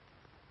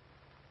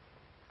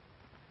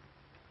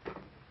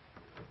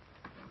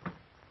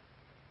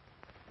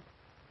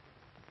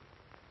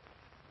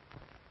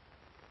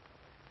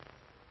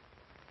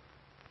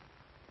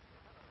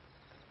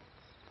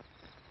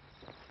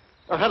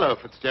 Oh, hello,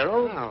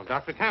 Fitzgerald. Oh,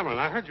 Dr. Cameron,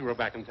 I heard you were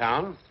back in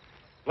town.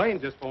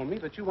 Blaine just told me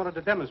that you wanted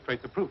to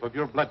demonstrate the proof of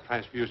your blood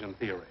transfusion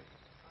theory.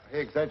 He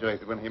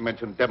exaggerated when he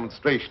mentioned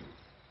demonstration.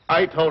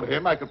 I told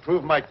him I could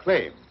prove my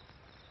claim.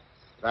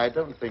 But I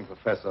don't think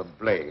Professor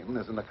Blaine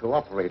is in a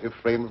cooperative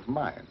frame of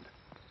mind.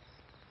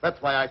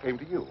 That's why I came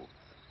to you.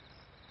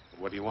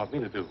 What do you want me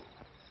to do?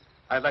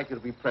 I'd like you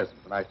to be present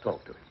when I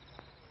talk to him.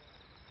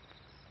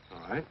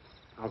 All right.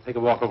 I'll take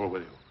a walk over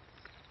with you.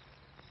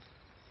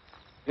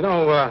 You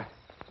know,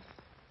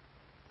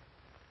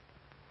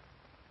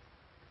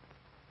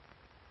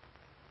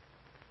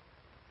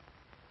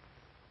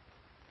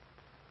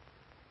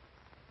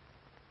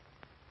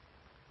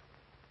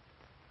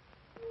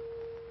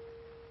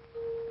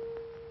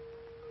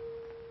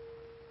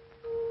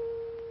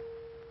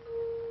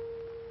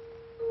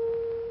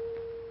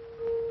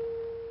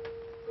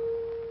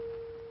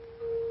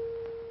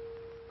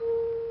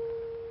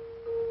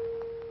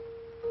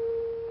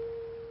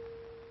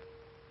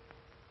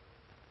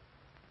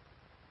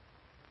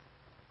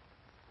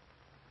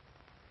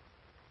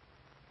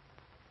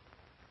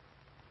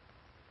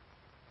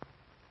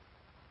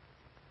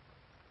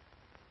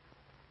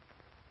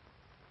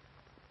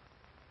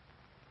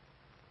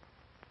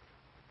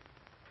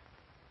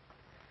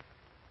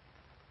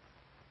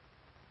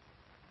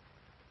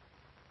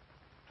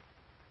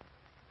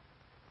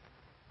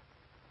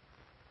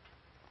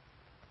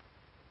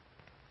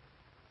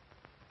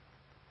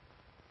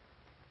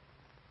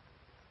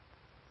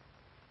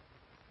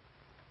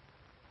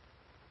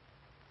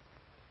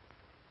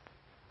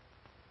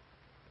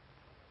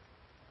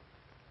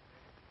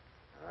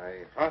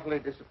 I heartily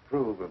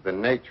disapprove of the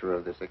nature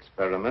of this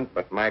experiment,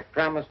 but my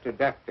promise to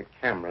Dr.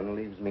 Cameron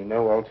leaves me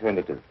no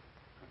alternative.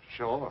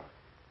 Sure.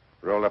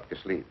 Roll up your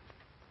sleeves.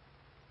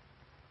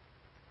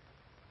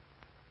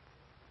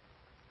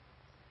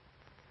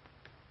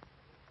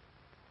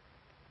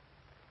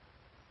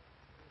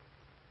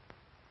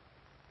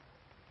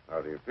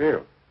 How do you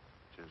feel?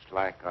 Just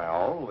like I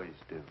always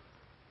do.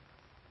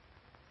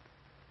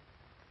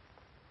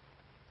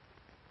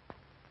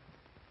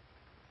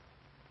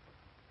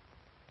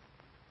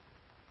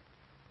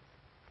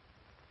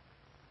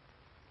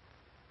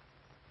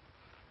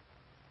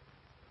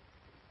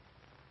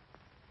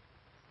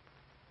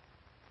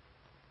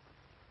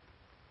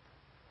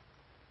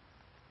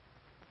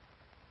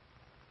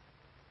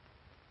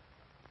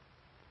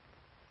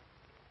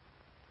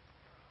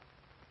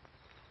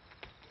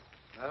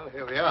 Well,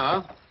 here we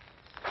are.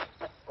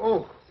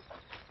 Oh.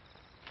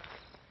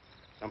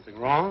 something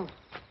wrong?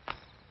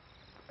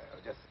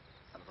 Just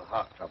a little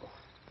heart trouble.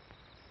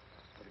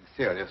 Nothing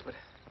serious, but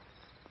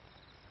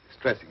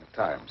distressing at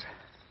times.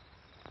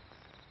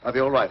 I'll be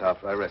all right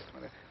after I rest a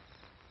minute.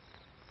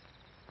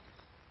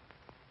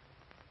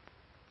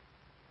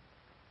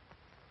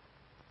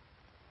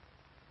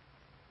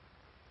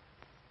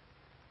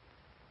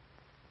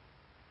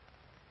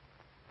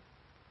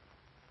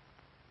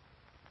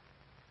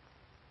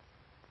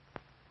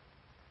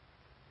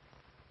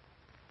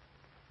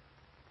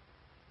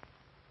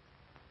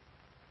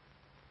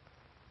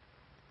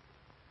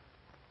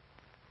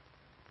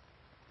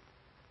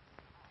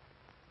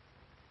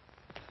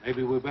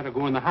 Maybe we better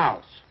go in the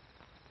house.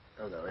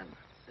 Oh, no,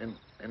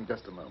 in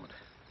just a moment.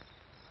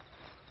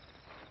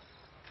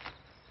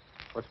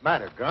 What's the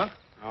matter, Grunt?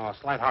 Oh, a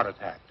slight heart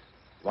attack.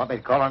 Want me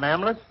to call an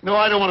ambulance? No,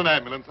 I don't want an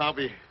ambulance. I'll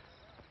be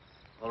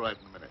all right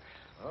in a minute.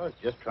 Oh, it's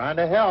just trying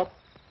to help.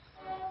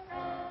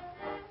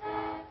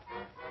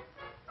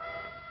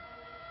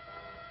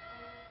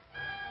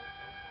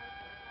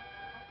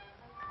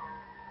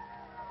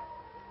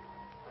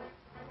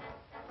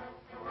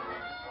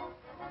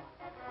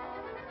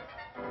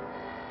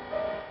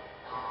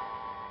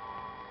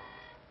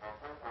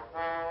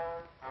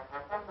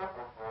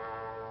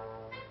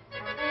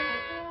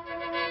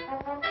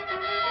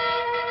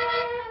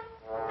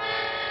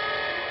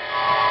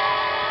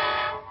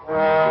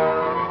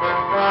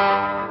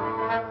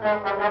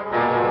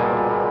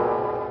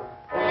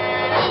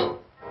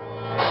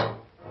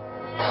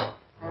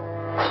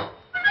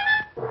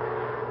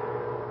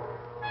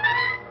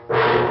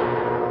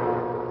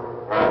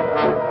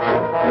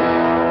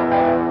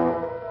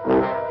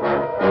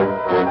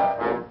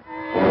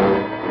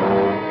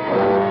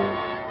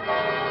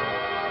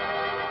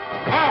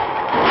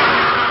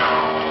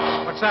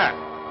 What's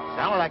that?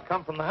 Sounded like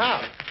come from the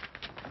house.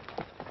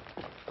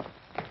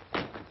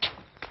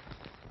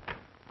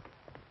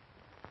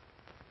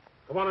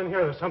 Come on in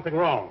here. There's something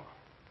wrong.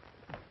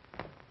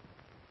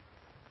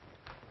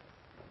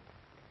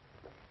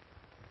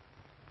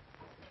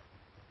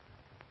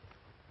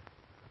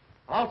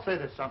 I'll say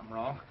there's something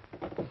wrong.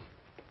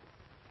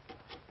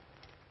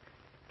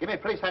 Give me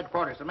police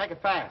headquarters and make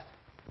it fast.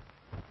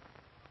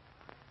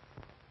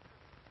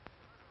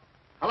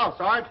 Hello,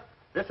 Sarge.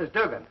 This is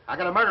Dugan. I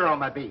got a murder on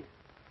my beat.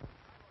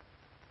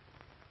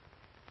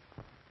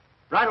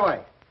 Right away.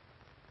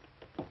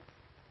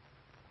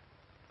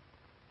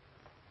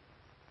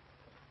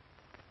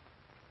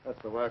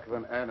 That's the work of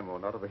an animal,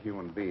 not of a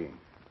human being.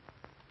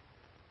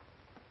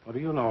 What do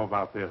you know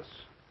about this?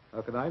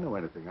 How could I know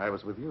anything? I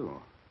was with you.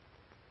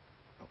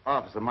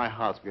 Officer, my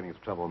heart's beginning to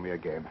trouble me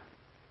again.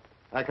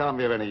 I can't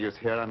be of any use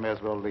here. I may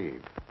as well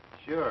leave.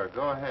 Sure,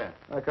 go ahead.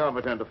 I can't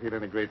pretend to feel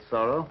any great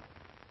sorrow.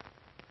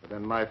 But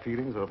then my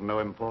feelings are of no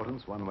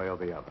importance one way or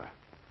the other.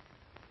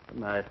 Good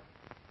night.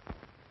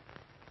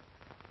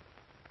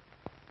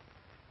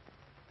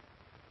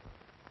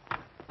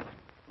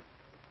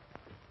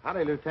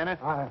 Howdy, Lieutenant.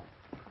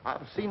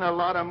 I've seen a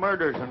lot of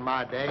murders in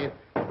my day,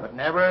 but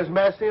never as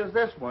messy as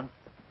this one.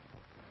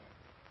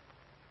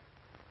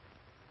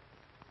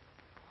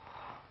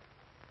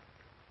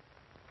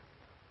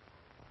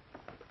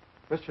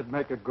 This should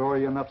make a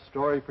gory enough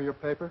story for your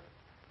paper?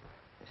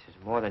 This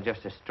is more than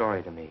just a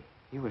story to me.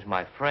 He was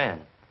my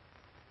friend.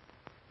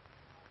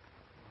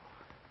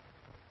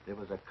 There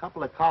was a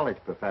couple of college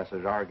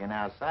professors arguing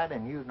outside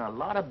and using a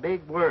lot of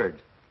big words.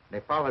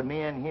 They followed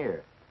me in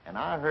here, and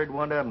I heard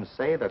one of them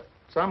say that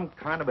some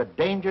kind of a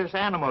dangerous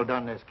animal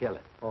done this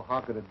killing. Well,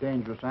 how could a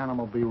dangerous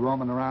animal be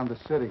roaming around the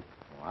city?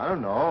 Well, I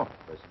don't know.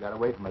 Guess you got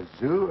away from a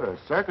zoo or a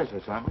circus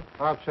or something.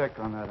 I'll check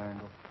on that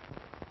angle.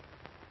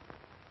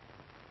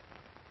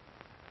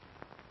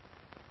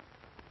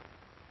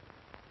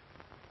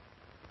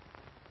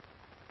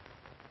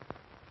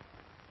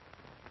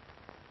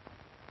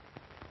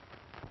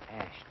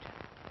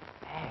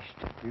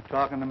 Ashton. You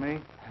talking to me?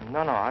 No,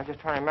 I was just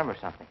trying to remember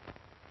something.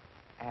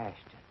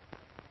 Ashton.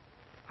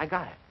 I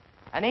got it.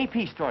 An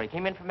AP story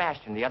came in from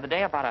Ashton the other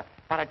day about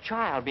a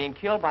child being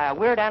killed by a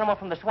weird animal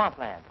from the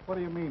swampland. What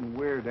do you mean,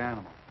 weird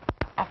animal?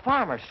 A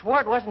farmer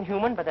swore it wasn't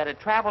human, but that it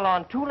traveled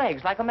on 2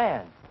 legs like a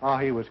man. Oh,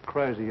 he was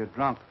crazy or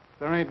drunk.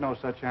 There ain't no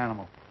such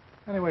animal.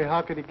 Anyway,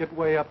 how could he get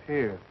way up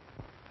here?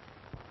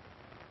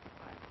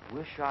 I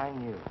wish I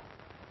knew.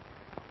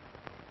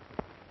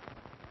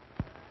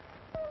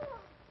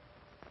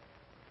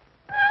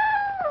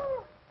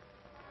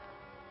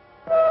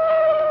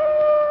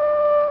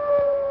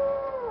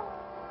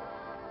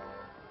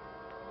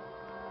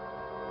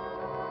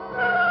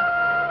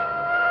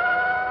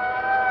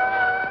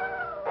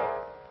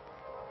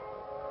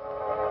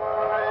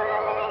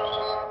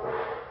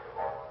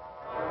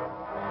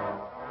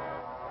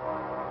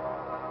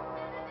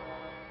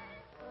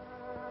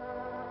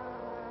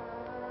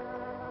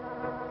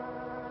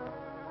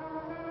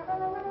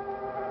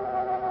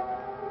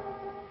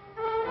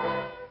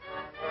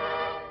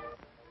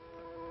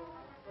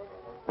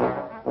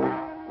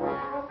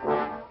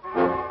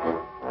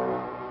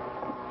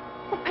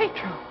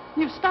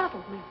 You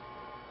startled me.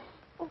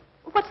 Oh,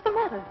 what's the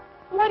matter?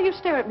 Why do you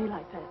stare at me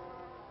like that?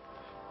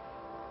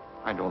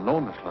 I don't know,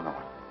 Miss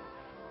Lenore.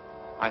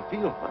 I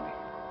feel funny.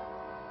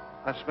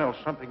 I smell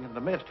something in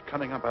the mist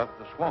coming up out of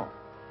the swamp.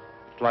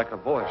 It's like a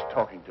voice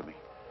talking to me,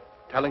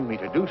 telling me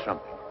to do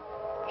something.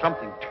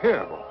 Something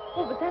terrible.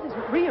 Oh, but that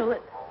isn't real.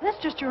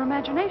 That's just your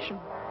imagination.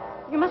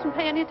 You mustn't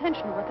pay any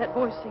attention to what that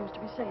voice seems to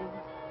be saying.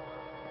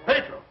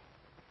 Pedro!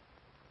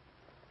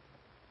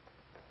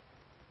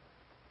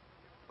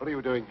 What are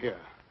you doing here?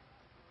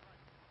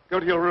 Go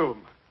to your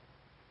room.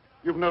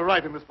 You've no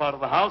right in this part of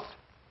the house.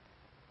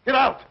 Get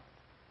out!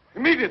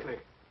 Immediately!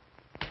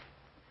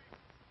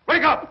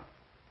 Wake up!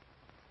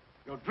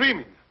 You're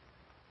dreaming.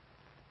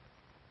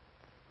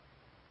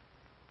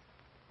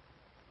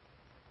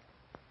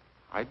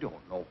 I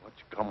don't know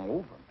what's come over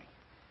me.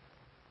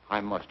 I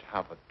must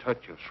have a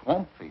touch of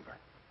swamp fever.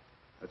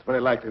 That's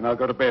very likely. Now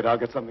go to bed. I'll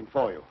get something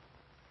for you.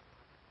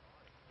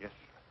 Yes,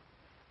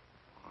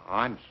 sir.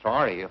 I'm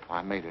sorry if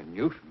I made a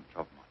nuisance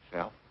of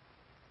myself.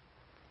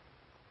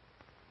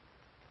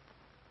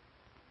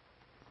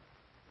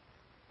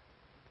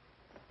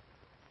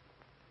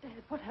 Dad,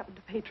 what happened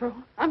to Pedro?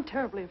 I'm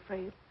terribly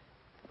afraid.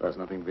 There's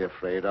nothing to be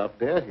afraid of,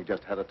 dear. He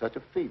just had a touch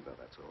of fever,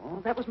 that's all.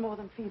 Oh, that was more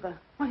than fever.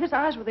 Well, his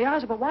eyes were the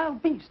eyes of a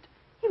wild beast.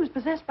 He was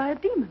possessed by a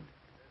demon.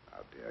 Now,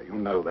 dear, you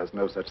know there's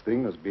no such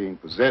thing as being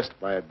possessed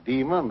by a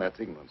demon. That's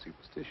ignorant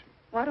superstition.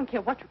 Well, I don't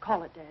care what you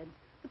call it, Dad.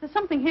 But there's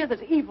something here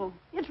that's evil.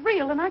 It's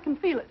real, and I can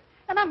feel it.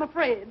 And I'm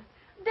afraid.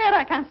 Dad,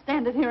 I can't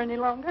stand it here any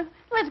longer.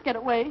 Let's get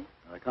away.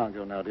 I can't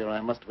go now, dear.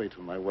 I must wait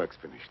till my work's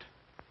finished.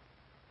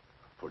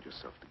 Pull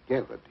yourself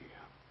together,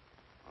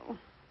 dear. Oh,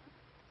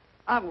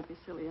 I won't be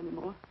silly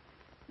anymore.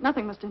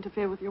 Nothing must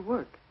interfere with your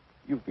work.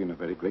 You've been a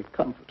very great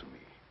comfort to me.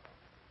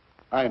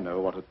 I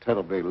know what a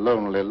terribly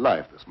lonely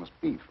life this must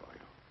be for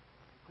you.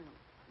 Well,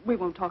 we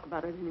won't talk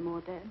about it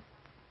anymore, Dad.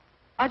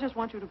 I just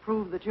want you to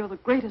prove that you're the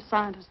greatest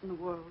scientist in the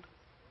world.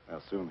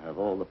 They'll soon have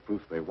all the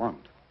proof they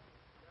want.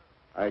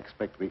 I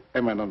expect the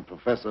eminent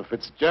Professor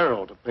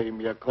Fitzgerald to pay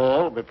me a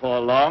call before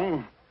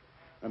long,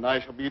 and I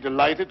shall be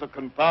delighted to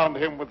confound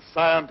him with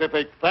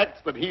scientific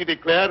facts that he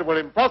declared were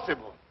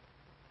impossible.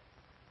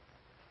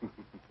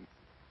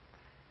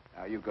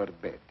 Now you go to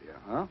bed, dear,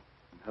 huh?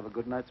 And have a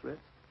good night's rest.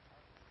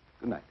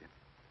 Good night, dear.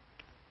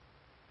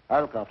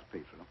 I'll look after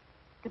Pedro.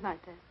 Good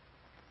night, Dad.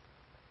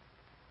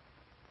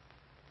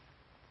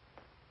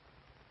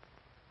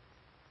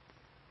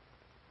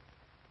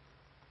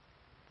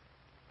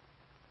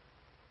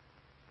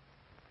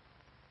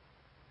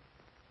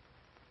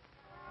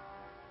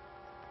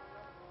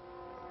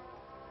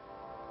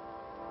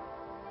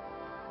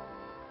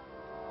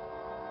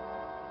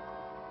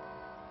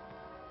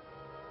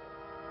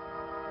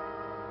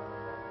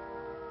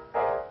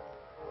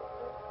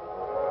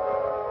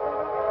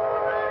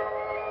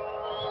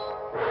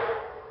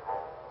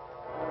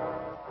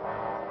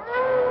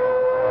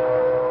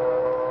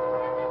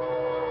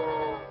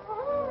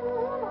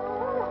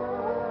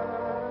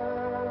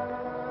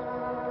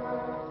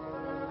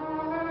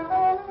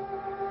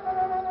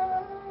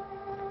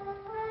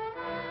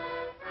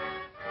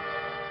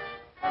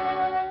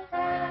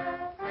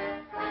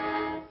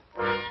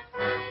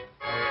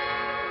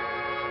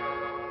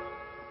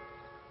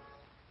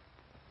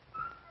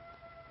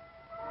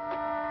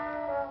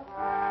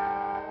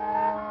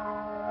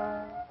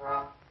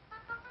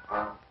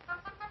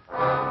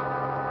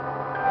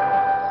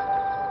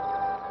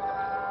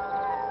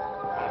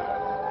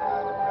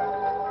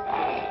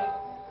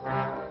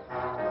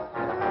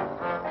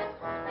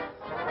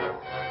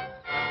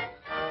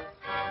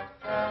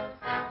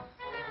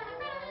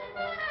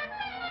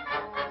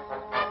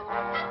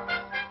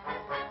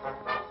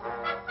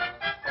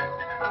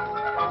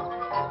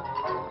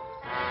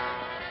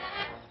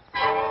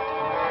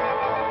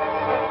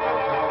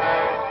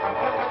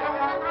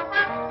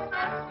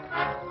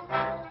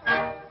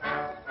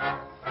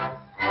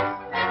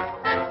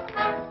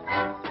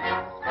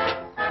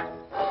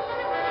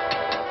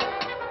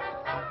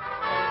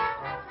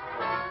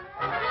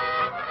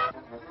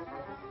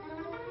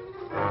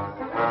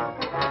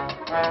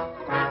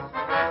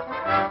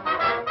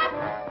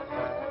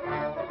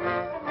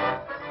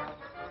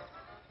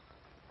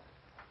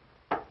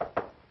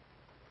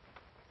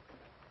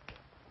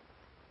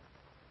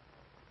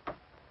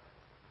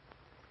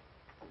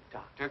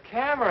 Dr.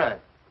 Cameron.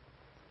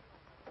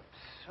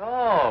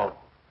 So,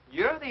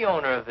 you're the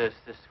owner of this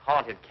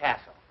haunted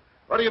castle.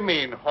 What do you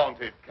mean,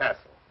 haunted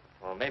castle?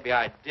 Well, maybe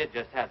I did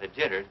just have the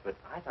jitters, but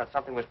I thought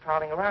something was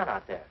prowling around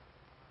out there.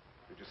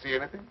 Did you see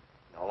anything?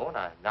 No,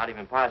 not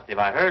even positive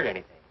I heard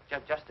anything.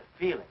 Just a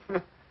feeling.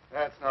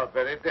 That's not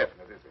very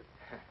definite, is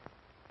it?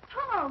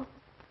 Tom!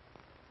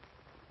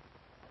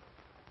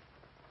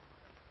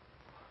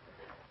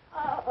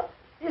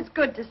 It's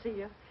good to see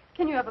you.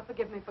 Can you ever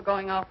forgive me for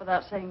going off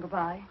without saying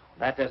goodbye?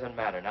 That doesn't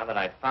matter now that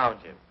I've found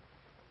you.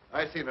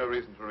 I see no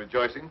reason for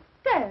rejoicing.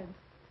 Dad!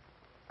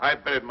 I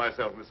buried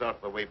myself in this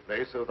out-of-the-way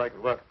place so that I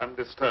could work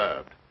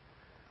undisturbed,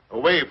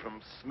 away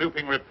from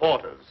snooping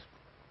reporters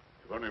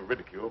who only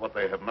ridicule what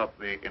they have not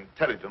the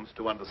intelligence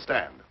to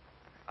understand.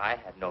 I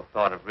had no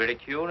thought of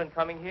ridicule in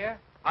coming here.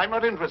 I'm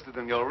not interested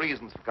in your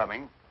reasons for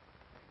coming,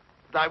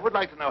 but I would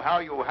like to know how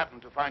you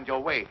happened to find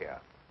your way here.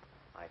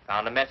 I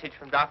found a message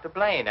from Dr.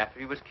 Blaine after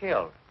he was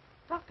killed.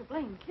 Dr.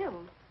 Blaine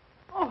killed?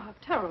 Oh, how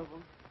terrible.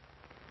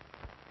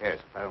 Yes,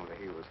 apparently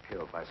he was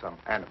killed by some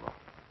animal.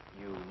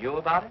 You knew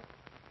about it?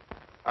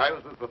 I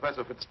was with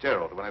Professor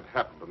Fitzgerald when it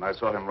happened, and I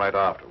saw him right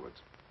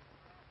afterwards.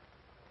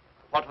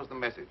 What was the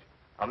message?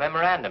 A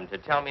memorandum to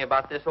tell me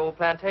about this old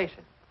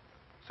plantation.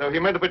 So he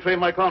meant to betray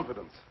my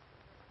confidence,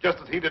 just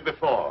as he did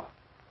before.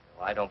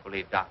 Well, I don't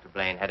believe Dr.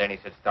 Blaine had any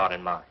such thought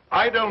in mind.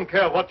 I don't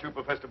care what you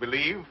profess to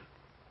believe.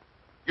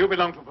 You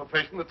belong to a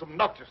profession that's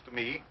obnoxious to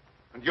me,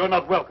 and you're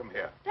not welcome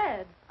here.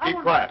 Dad,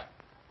 Keep quiet.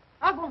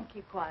 I won't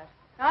keep quiet.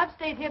 Now, I've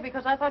stayed here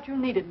because I thought you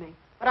needed me.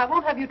 But I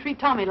won't have you treat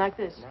Tommy like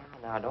this.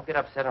 No, don't get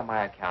upset on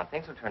my account.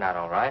 Things will turn out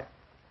all right.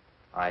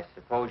 I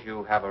suppose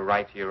you have a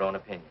right to your own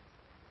opinion.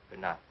 Good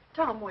night.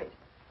 Tom, wait.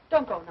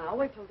 Don't go now.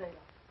 Wait till daylight.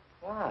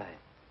 Why?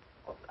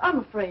 I'm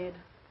afraid.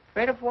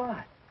 Afraid of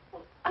what?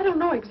 Well, I don't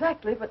know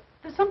exactly, but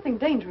there's something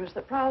dangerous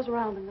that prowls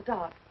around in the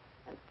dark.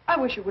 And I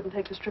wish you wouldn't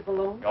take this trip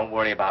alone. Don't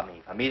worry about me.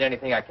 If I meet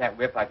anything I can't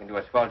whip, I can do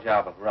a swell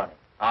job of running.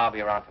 I'll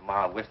be around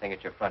tomorrow whistling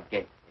at your front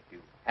gate, if you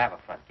have a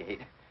front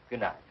gate. Good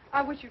night.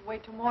 I wish you'd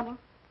wait till morning.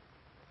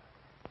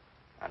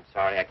 I'm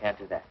sorry, I can't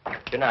do that.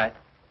 Good night.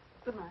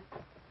 Good night.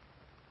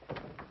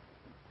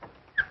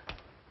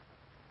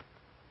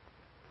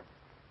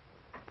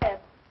 Ed,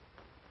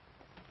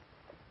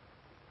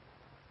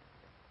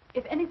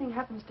 if anything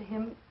happens to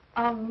him,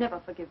 I'll never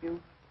forgive you.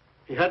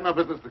 He had no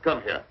business to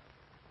come here.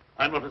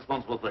 I'm not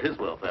responsible for his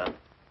welfare.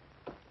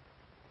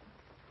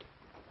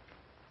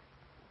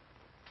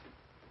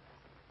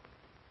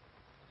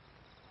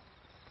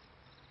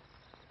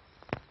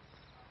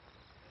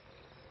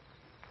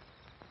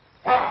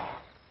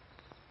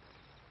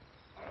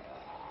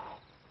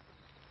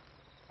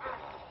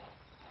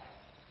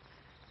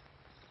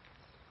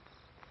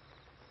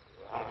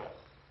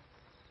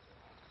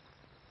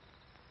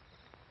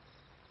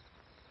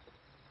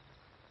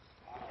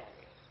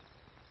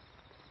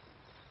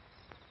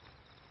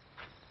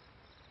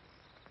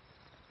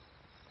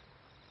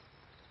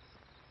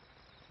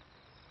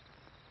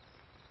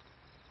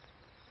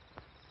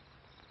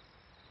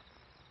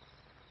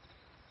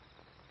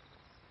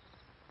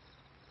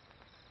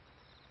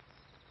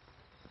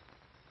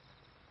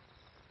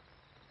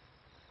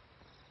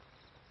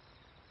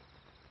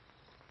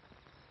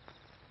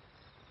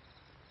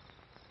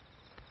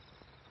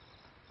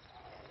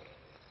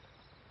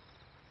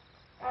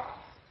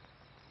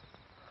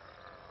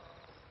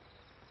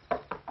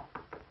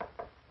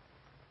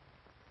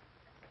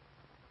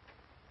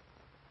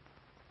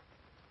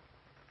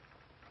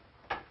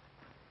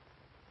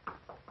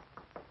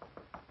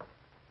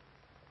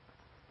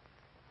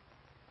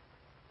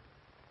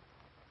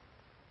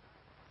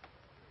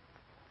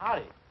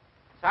 Howdy.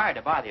 Sorry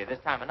to bother you this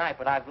time of night,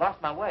 but I've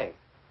lost my way.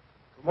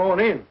 Come on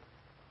in.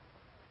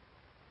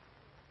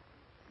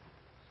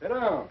 Sit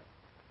down.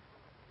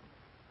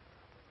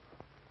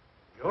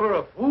 You're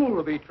a fool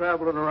to be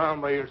traveling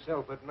around by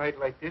yourself at night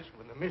like this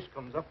when the mist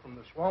comes up from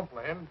the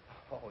swampland.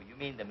 Oh, you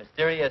mean the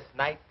mysterious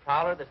night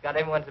prowler that's got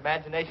everyone's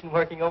imagination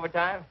working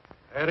overtime?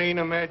 That ain't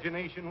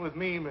imagination with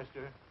me,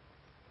 mister.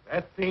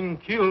 That thing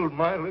killed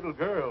my little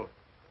girl.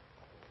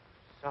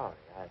 Sorry,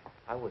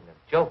 I wouldn't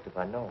have joked if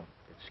I'd known.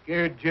 It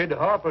scared Jed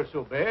Harper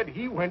so bad,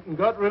 he went and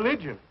got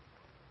religion.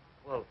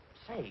 Well,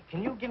 say,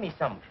 can you give me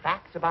some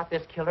facts about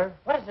this killer?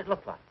 What does it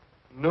look like?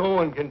 No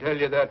one can tell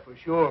you that for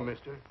sure,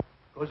 mister.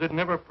 Because it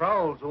never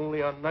prowls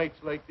only on nights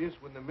like this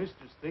when the mist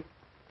is thick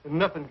and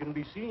nothing can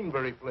be seen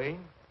very plain.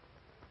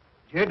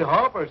 Jed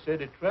Harper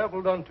said it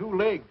traveled on 2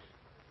 legs.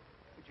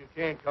 But you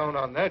can't count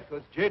on that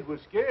because Jed was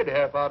scared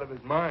half out of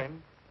his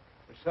mind.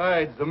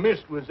 Besides, the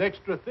mist was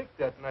extra thick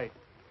that night.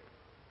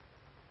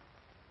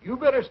 You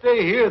better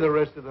stay here the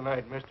rest of the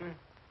night, mister.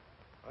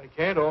 I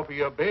can't offer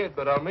you a bed,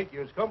 but I'll make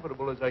you as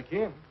comfortable as I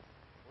can.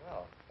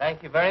 Well,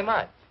 thank you very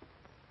much.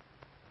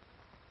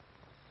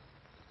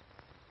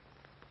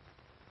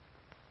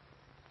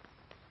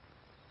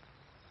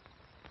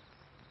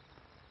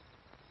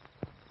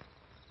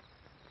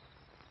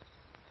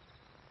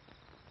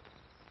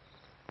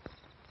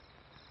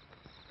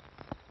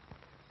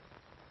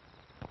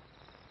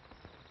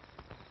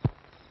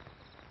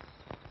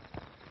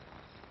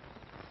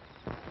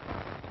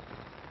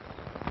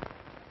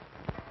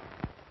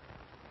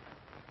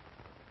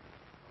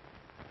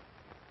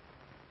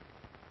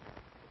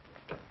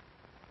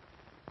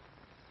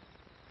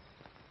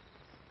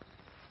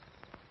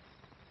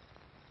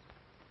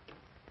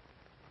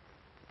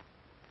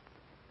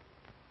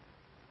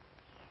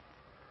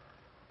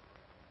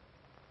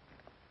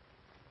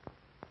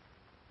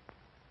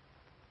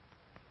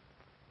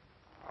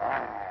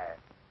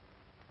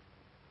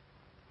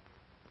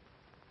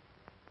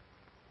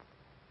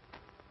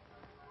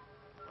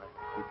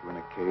 Keep you in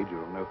a cage,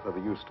 you're of no further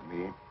use to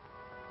me.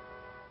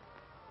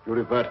 If you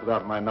revert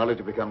without my knowledge,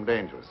 you become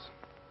dangerous.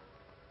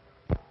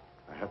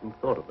 I hadn't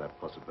thought of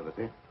that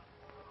possibility.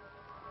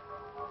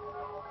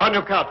 On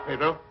your couch,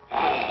 Pedro.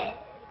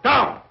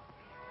 Down!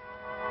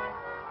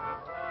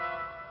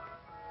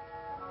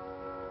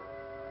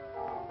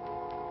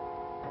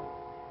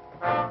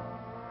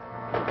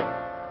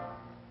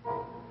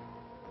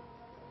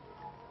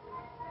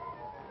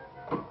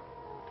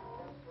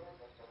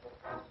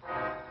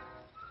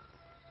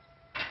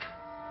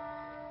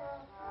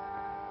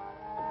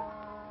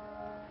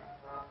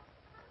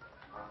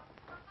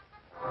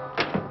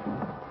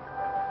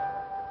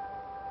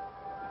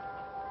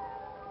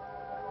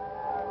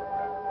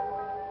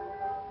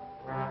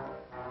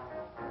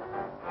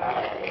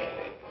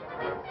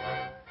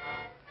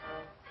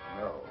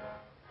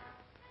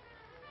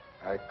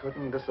 I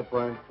couldn't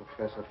disappoint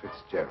Professor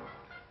Fitzgerald.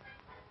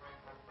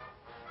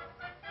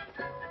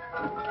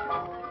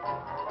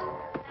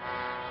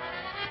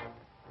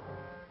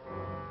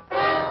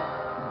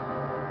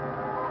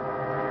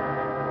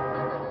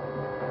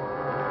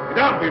 Get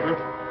down, people.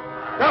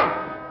 Down!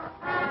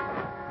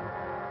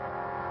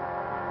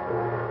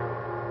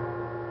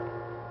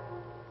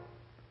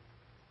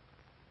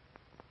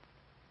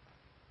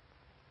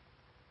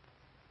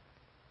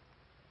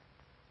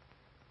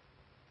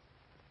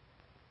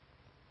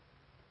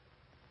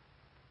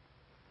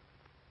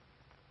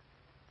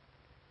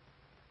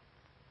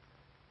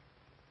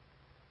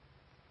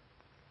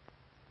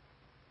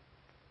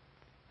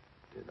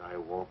 Did I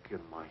walk in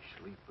my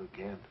sleep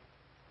again?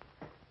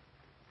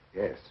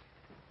 Yes.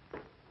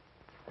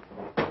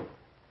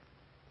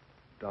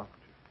 Doctor,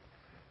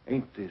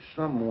 ain't there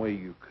some way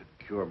you could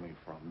cure me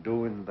from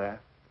doing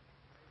that?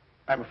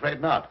 I'm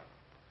afraid not.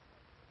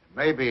 It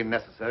may be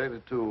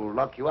necessary to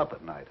lock you up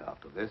at night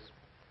after this.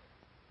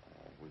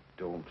 Oh, it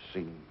don't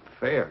seem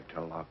fair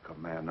to lock a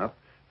man up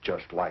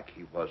just like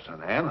he was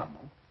an animal.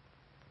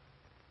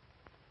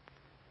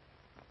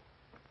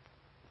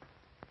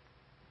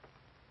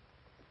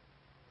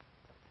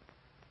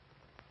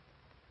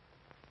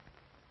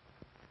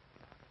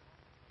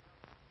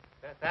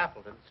 Seth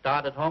Appleton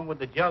started home with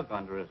the jug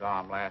under his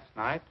arm last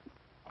night.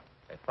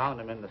 They found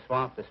him in the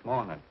swamp this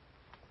morning.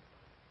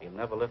 He'll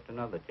never lift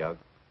another jug.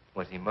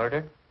 Was he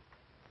murdered?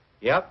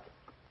 Yep.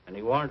 And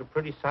he weren't a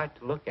pretty sight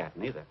to look at,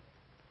 neither.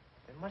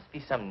 There must be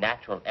some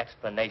natural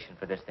explanation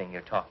for this thing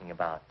you're talking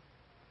about.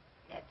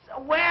 It's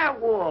a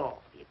werewolf.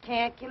 You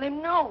can't kill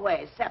him no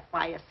way except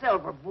by a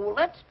silver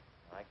bullet.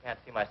 I can't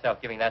see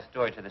myself giving that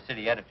story to the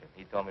city editor.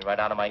 He told me right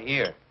out of my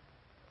ear.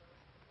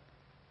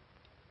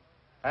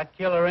 That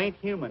killer ain't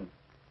human.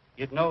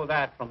 You'd know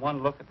that from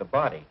one look at the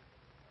body.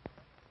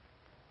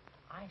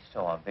 I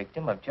saw a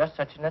victim of just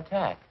such an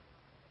attack.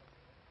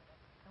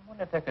 I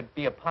wonder if there could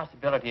be a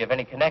possibility of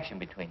any connection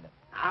between them.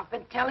 I've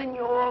been telling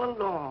you all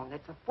along.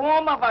 It's a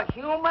form of a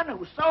human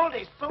who sold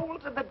his soul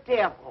to the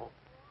devil.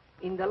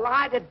 In the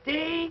light of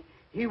day,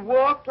 he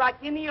walked like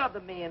any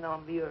other man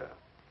on the earth.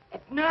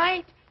 At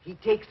night, he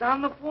takes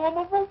on the form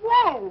of a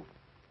wolf.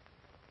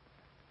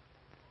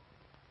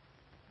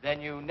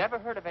 Then you never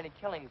heard of any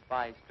killings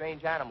by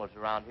strange animals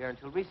around here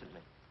until recently?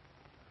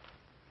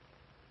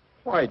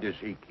 Why does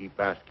he keep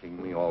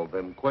asking me all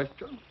them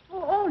questions?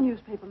 Well, all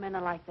newspaper men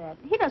are like that.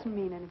 He doesn't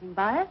mean anything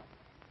by it.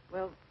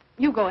 Well,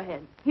 you go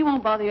ahead. He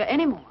won't bother you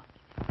anymore.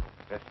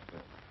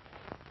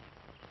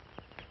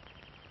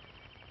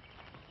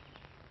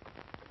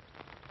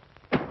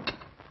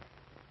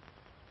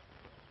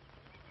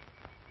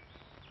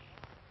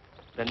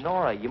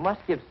 Lenora, you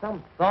must give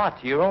some thought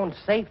to your own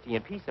safety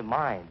and peace of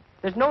mind.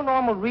 There's no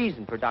normal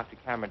reason for Dr.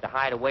 Cameron to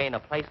hide away in a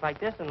place like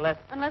this unless...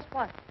 Unless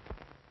what?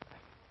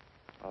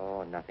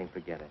 Oh, nothing,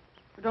 forget it.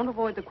 But don't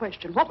avoid the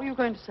question. What were you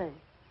going to say?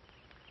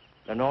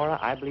 Lenora,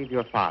 I believe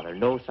your father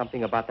knows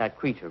something about that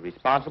creature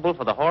responsible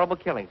for the horrible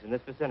killings in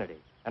this vicinity.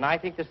 And I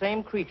think the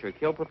same creature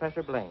killed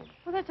Professor Blaine.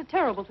 Well, that's a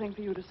terrible thing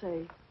for you to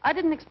say. I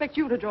didn't expect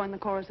you to join the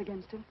chorus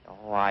against him.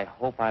 Oh, I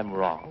hope I'm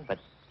wrong, but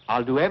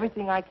I'll do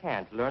everything I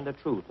can to learn the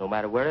truth, no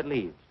matter where it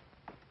leads.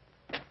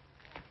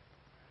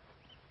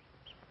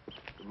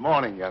 Good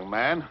morning, young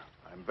man.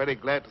 I'm very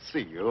glad to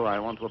see you. I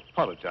want to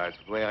apologize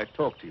for the way I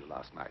talked to you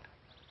last night.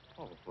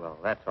 Oh, well,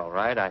 that's all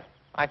right.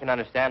 I can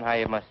understand how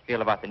you must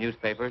feel about the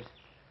newspapers.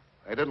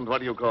 I didn't, what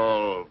do you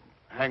call,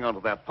 hang on to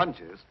their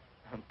punches.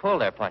 Pull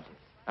their punches.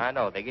 I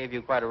know, they gave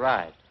you quite a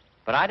ride.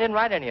 But I didn't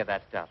write any of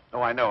that stuff.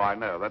 Oh, I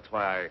know. That's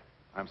why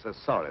I'm so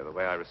sorry the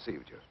way I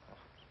received you.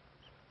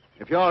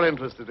 If you're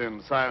interested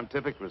in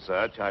scientific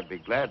research, I'd be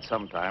glad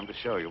sometime to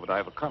show you what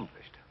I've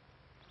accomplished.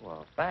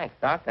 Well, thanks,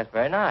 Doc. That's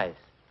very nice.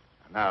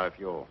 Now, if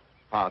you'll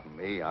pardon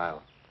me,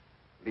 I'll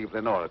leave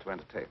Lenora to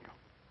entertain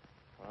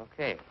you.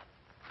 Okay.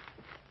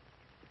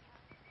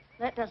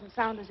 That doesn't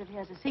sound as if he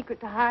has a secret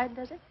to hide,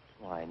 does it?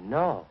 Why,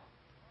 no.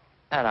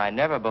 And I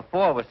never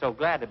before was so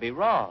glad to be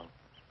wrong.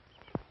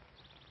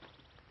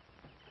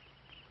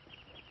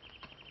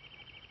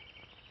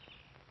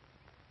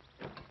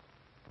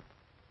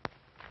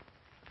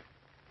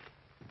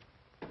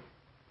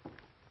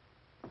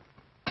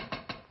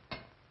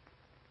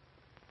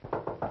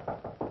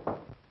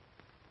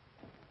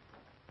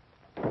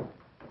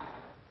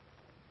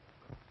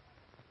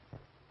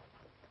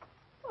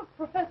 Oh,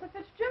 Professor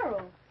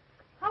Fitzgerald.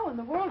 How in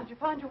the world did you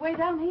find your way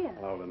down here?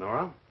 Hello,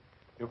 Lenora.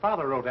 Your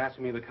father wrote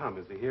asking me to come.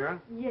 Is he here?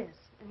 Yes,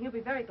 and he'll be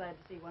very glad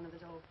to see one of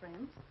his old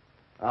friends.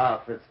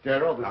 Ah,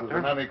 Fitzgerald, this Doctor?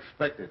 is an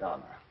unexpected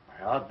honor.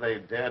 I hardly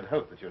dared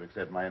hope that you'd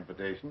accept my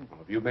invitation.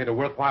 Well, if you've made a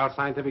worthwhile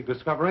scientific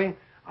discovery,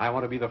 I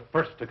want to be the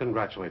first to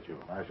congratulate you.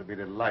 I shall be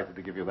delighted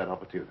to give you that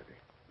opportunity.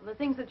 Well, the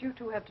things that you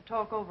two have to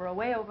talk over are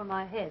way over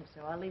my head,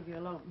 so I'll leave you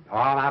alone. Oh,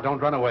 now, don't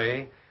run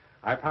away.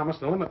 I promise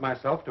to limit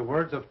myself to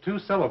words of 2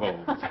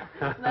 syllables.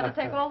 That'll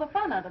take all the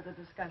fun out of the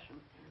discussion.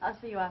 I'll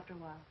see you after a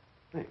while.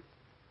 Thanks.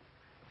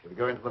 Shall we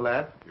go into the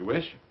lab? You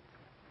wish?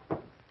 You're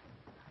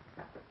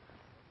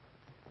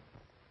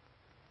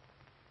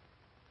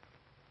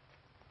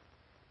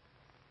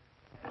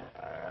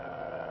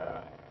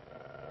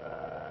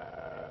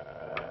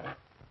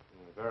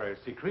very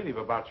secretive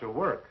about your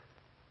work.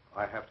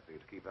 I have to be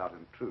to keep out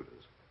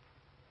intruders.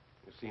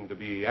 You seem to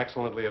be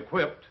excellently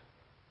equipped.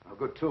 Now,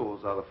 good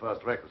tools are the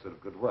first requisite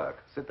of good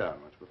work. Sit down,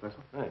 Mr.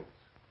 Professor. Thanks.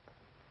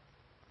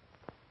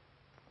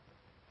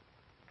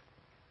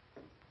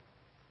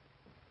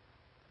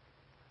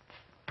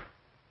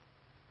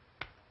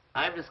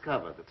 I've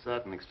discovered that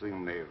certain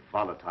extremely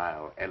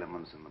volatile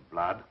elements in the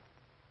blood,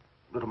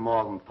 little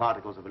more than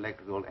particles of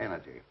electrical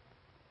energy,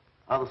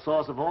 are the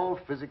source of all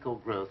physical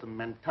growth and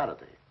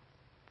mentality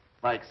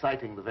by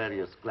exciting the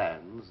various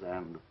glands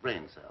and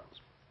brain cells.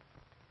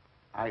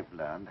 I've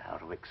learned how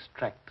to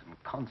extract and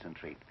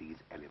concentrate these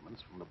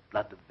elements from the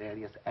blood of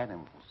various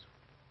animals.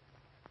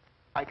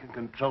 I can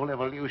control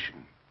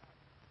evolution.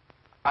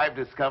 I've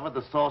discovered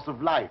the source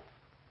of life.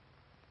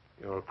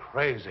 You're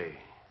crazy.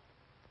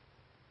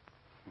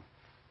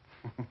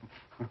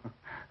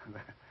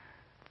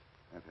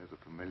 That has a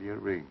familiar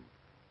ring.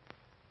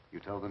 You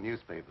told the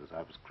newspapers I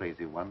was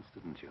crazy once,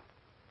 didn't you?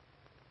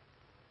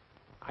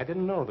 I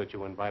didn't know that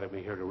you invited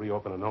me here to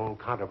reopen an old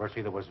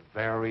controversy that was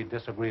very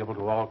disagreeable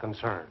to all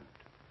concerned.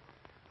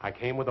 I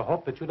came with the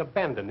hope that you'd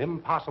abandon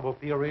impossible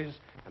theories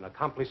and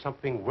accomplish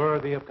something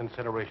worthy of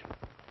consideration.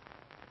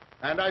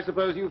 And I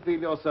suppose you feel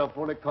yourself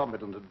fully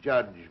competent to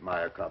judge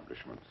my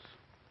accomplishments.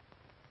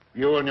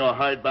 You and your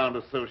hidebound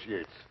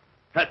associates,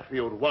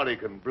 Hatfield,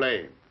 Warwick, and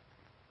Blaine.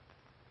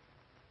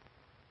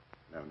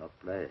 No, not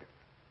Blaine.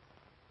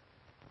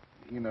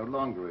 He no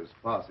longer is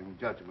passing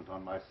judgment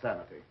on my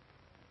sanity.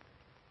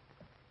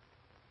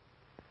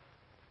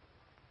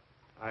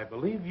 I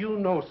believe you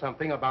know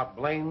something about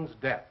Blaine's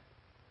death.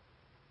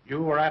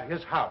 You were at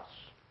his house.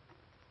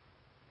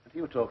 But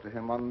you talked to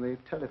him on the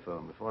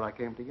telephone before I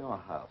came to your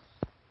house.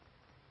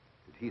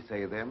 Did he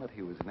say then that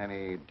he was in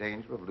any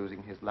danger of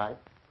losing his life?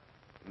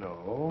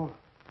 No.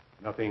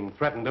 Nothing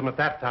threatened him at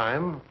that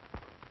time.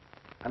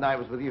 And I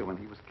was with you when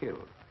he was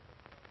killed.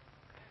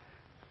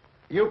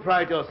 You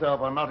pride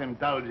yourself on not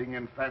indulging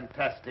in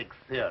fantastic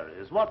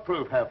theories. What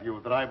proof have you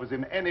that I was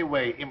in any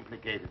way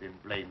implicated in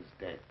Blaine's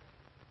death?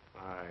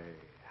 I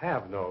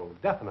have no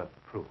definite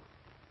proof.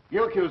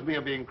 You accuse me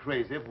of being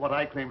crazy for what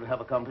I claim to have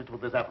accomplished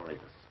with this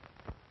apparatus.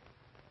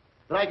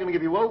 But I can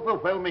give you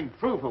overwhelming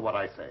proof of what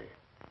I say.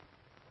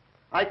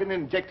 I can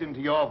inject into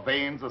your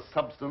veins a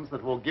substance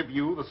that will give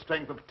you the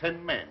strength of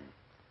 10 men.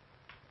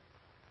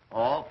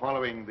 Or,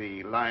 following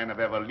the line of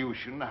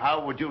evolution,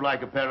 how would you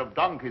like a pair of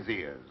donkey's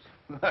ears?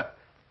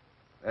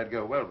 That'd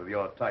go well with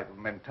your type of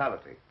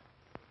mentality.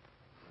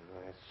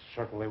 I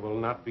certainly will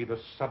not be the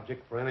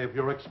subject for any of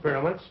your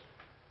experiments.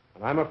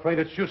 And I'm afraid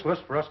it's useless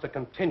for us to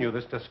continue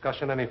this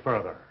discussion any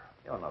further.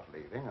 You're not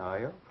leaving, are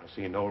you? I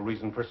see no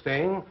reason for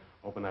staying.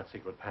 Open that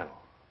secret panel.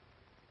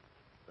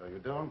 So you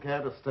don't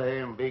care to stay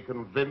and be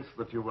convinced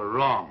that you were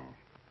wrong?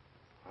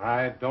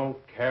 I don't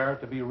care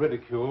to be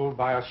ridiculed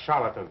by a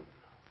charlatan.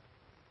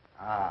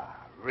 Ah,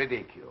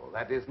 ridicule.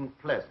 That isn't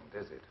pleasant,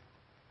 is it?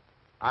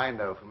 I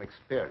know from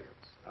experience.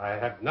 I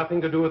had nothing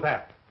to do with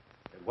that.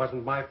 It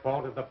wasn't my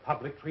fault if the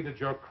public treated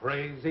your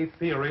crazy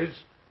theories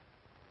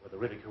with the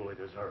ridicule they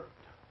deserved.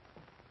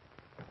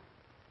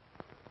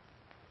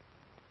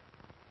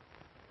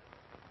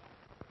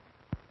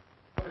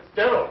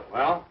 Fitzgerald.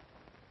 Well?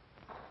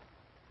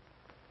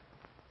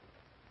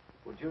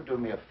 Would you do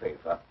me a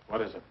favor?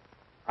 What is it?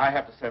 I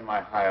have to send my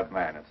hired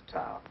man into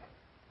town.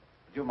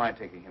 Would you mind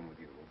taking him with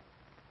you?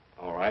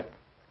 All right.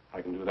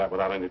 I can do that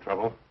without any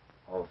trouble.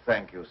 Oh,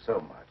 thank you so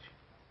much.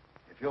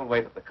 If you'll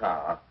wait at the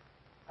car,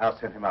 I'll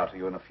send him out to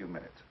you in a few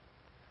minutes.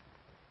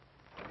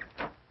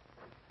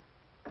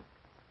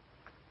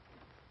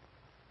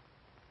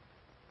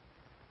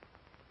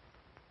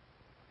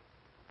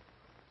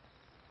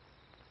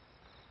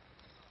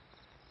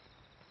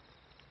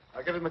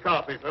 I'll get in the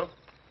car, Peter.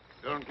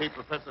 Don't keep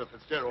Professor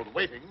Fitzgerald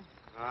waiting.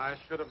 I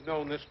should have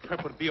known this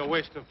trip would be a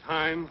waste of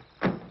time.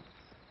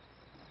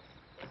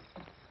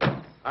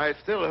 I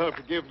still hope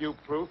to give you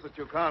proof that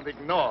you can't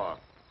ignore.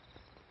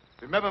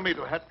 Remember me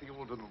to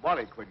Hatfield and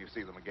Warwick when you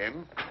see them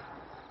again.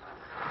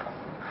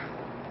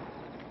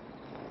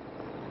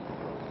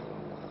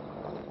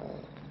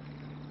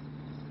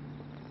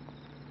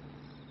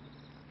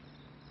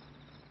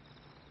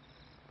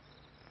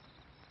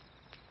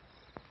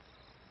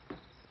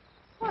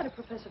 Why did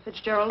Professor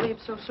Fitzgerald leave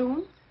so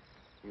soon?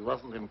 He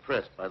wasn't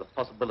impressed by the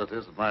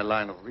possibilities of my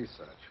line of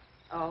research.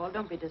 Oh, well,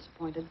 don't be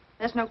disappointed.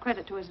 There's no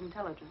credit to his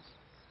intelligence.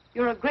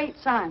 You're a great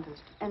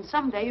scientist, and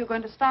someday you're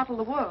going to startle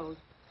the world.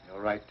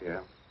 You're right,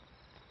 dear.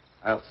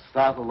 I'll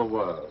startle the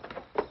world.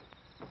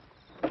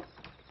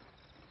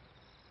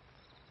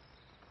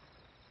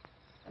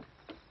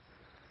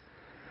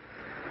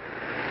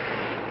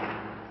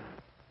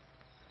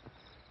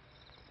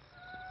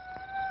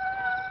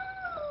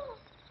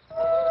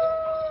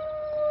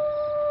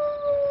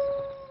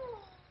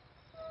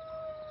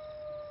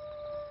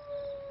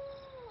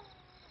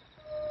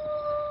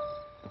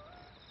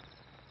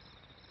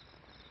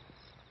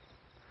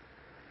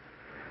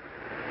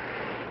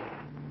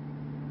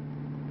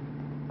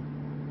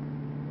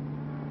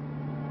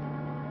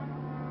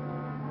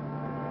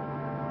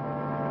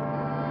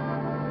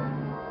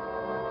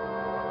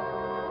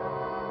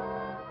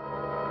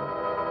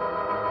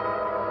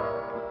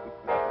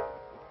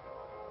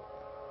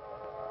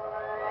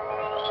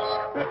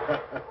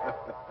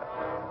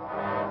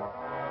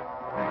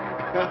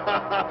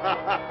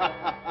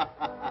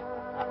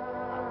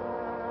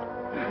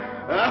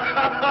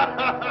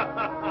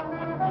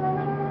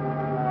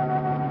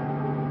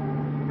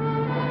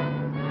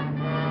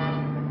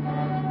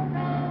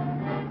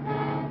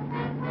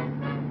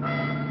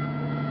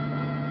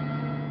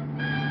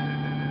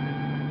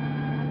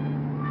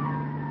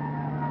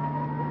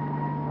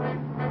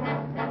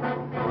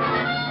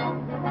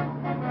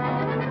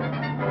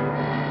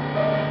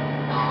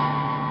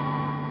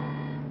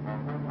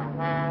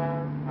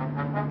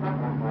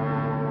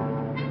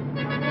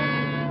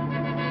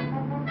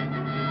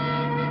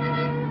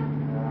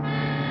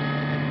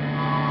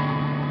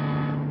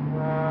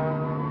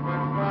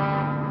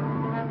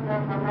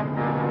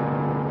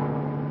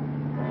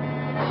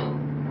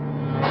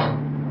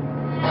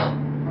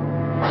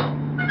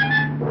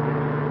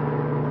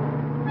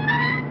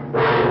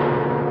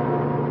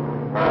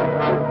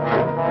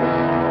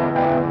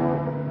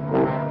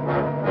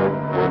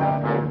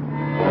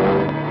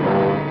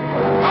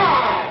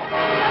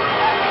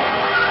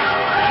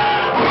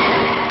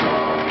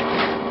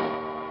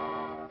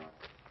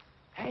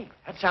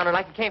 Sounded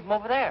like it came from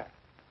over there.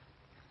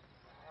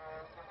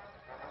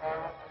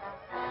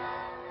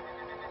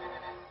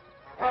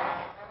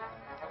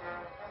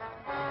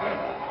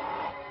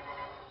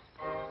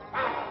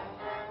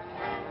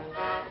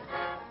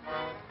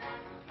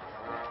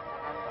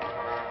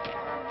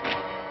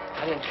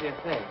 I didn't see a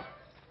thing.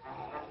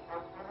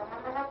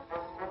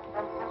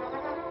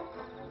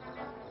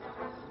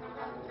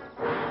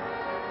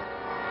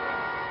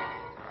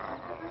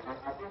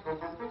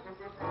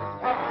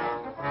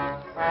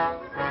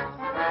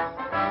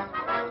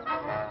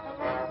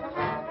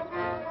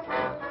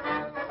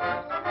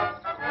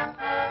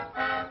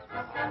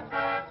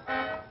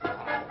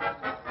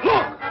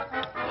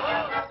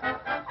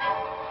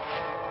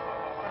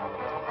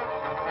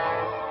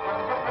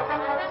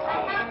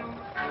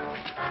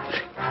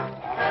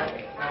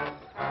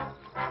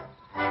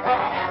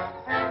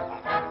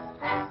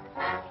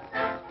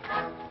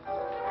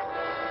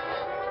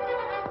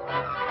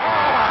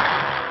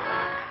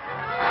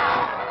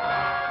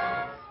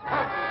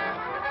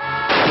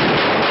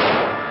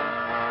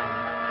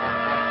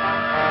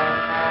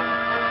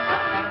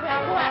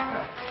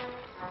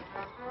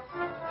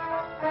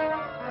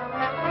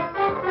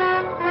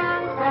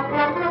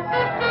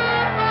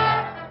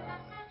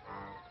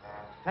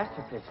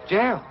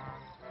 Fitzgerald.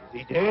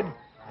 Is he dead?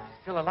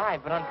 Still alive,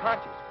 but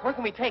unconscious. Where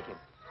can we take him?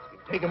 You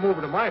can take him over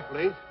to my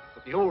place,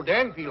 but the old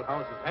Danfield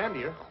house is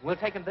handier. We'll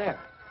take him there.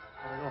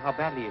 I don't know how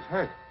badly he's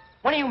hurt.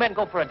 One of you men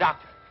go for a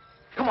doctor.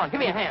 Come on, give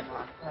me a hand.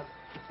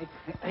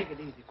 Take it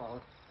easy,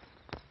 fellas.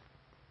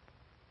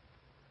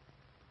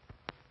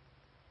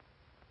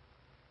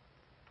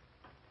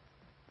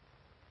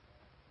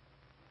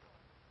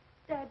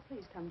 Dad,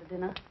 please come to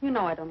dinner. You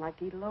know I don't like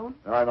to eat alone.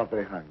 No, I'm not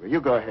very hungry. You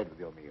go ahead with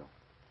your meal.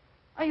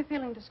 Are you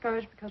feeling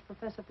discouraged because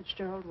Professor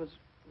Fitzgerald was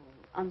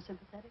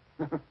unsympathetic?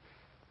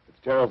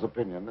 Fitzgerald's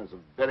opinion is of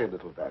very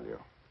little value.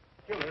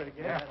 Killer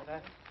again.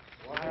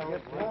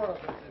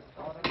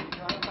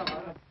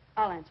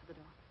 I'll answer the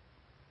door.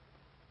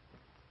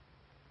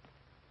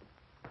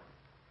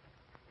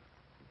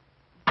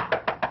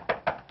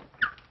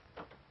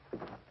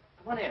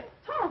 Come on in.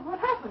 Tom, what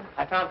happened?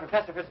 I found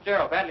Professor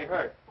Fitzgerald badly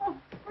hurt. Oh,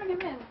 bring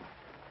him in.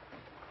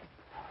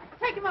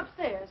 Take him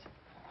upstairs.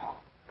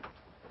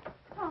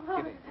 Tom, how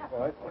did it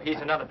happen? Oh, he's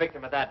another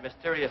victim of that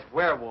mysterious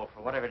werewolf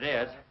or whatever it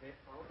is.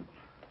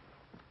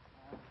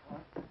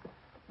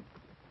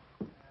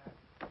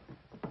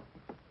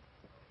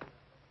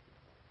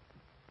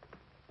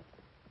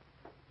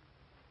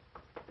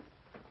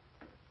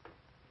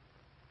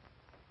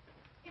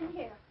 In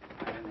here.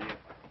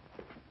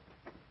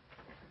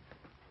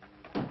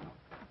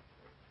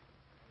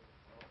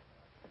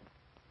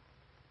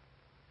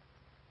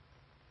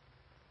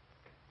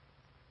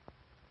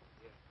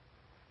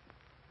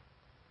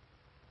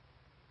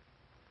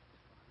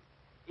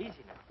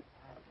 Easy now.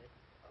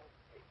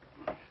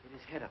 Get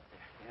his head up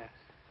there.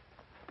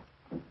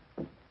 Yes.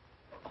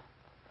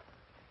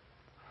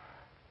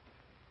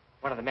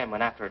 One of the men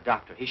went after a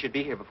doctor. He should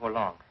be here before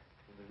long.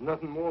 There's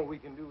nothing more we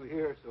can do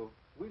here, so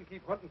we'll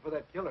keep hunting for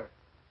that killer.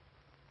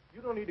 You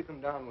don't need to come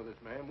down with us,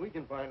 ma'am. We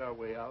can find our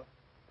way out.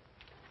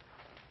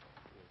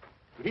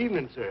 Good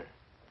evening, sir.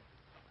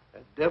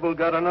 That devil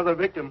got another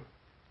victim.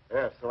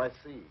 Yes, so I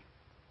see.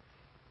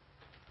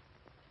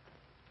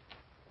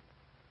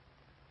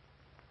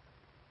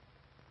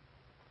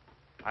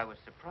 I was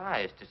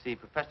surprised to see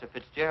Professor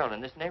Fitzgerald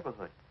in this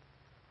neighborhood.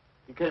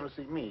 He came to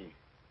see me.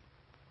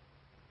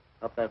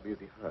 How badly is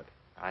he hurt?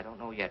 I don't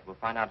know yet. We'll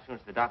find out as soon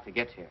as the doctor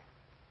gets here.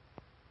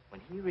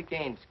 When he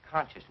regains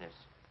consciousness,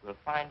 we'll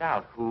find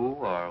out who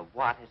or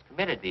what has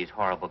committed these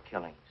horrible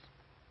killings.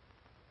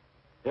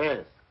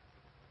 Yes.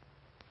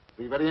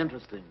 It'll be very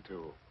interesting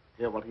to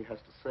hear what he has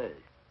to say.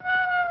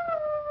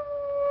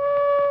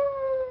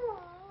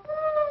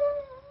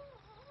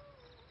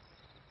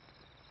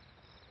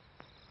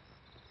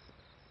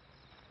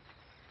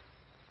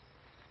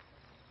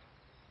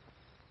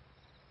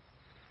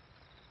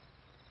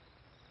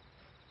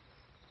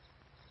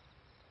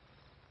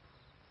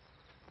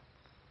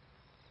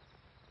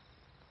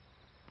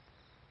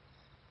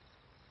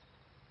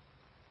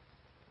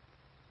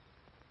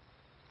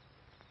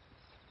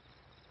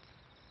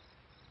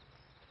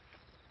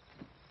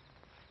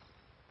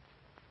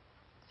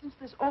 Since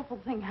this awful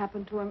thing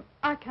happened to him,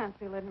 I can't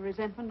feel any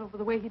resentment over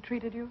the way he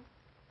treated you.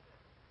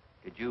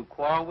 Did you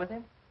quarrel with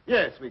him?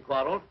 Yes, we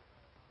quarreled.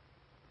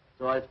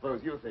 So I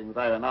suppose you think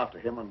I ran after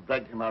him and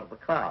dragged him out of the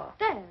car.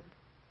 Dad.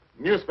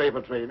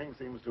 Newspaper training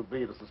seems to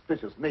breed a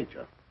suspicious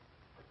nature.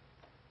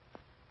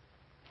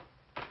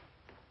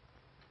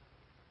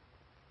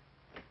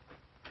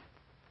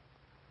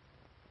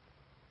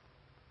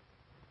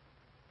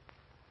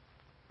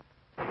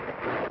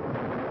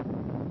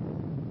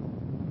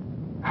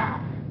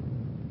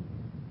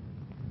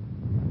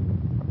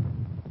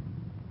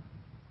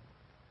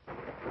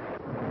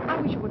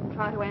 I wish you wouldn't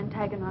try to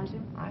antagonize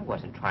him. I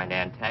wasn't trying to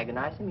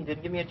antagonize him. He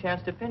didn't give me a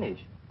chance to finish.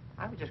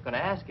 I was just going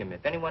to ask him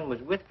if anyone was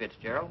with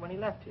Fitzgerald when he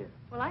left here.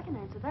 Well, I can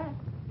answer that.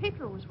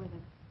 Pietro was with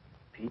him.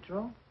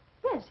 Pietro?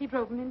 Yes, he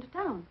drove him into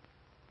town.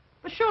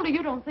 But surely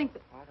you don't think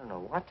that... I don't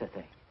know what to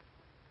think.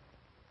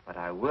 But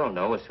I will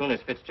know as soon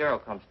as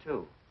Fitzgerald comes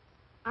to.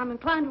 I'm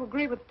inclined to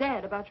agree with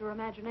Dad about your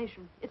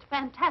imagination. It's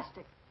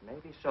fantastic.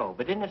 Maybe so.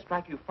 But didn't it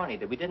strike you funny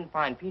that we didn't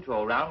find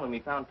Pietro around when we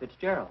found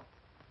Fitzgerald?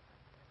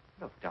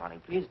 Look, darling,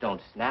 please don't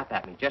snap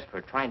at me just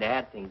for trying to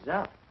add things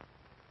up.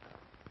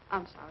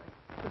 I'm sorry.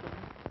 Forgive me.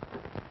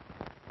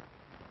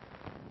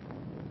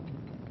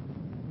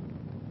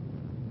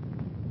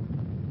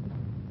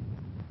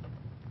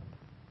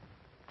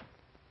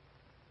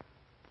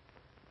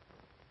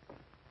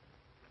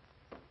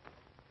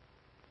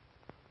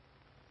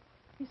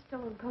 He's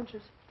still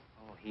unconscious.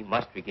 Oh, he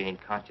must regain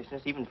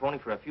consciousness, even if only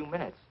for a few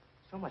minutes.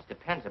 So much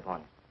depends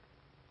upon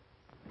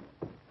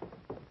it.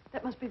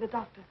 That must be the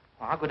doctor.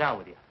 Oh, I'll go down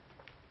with you.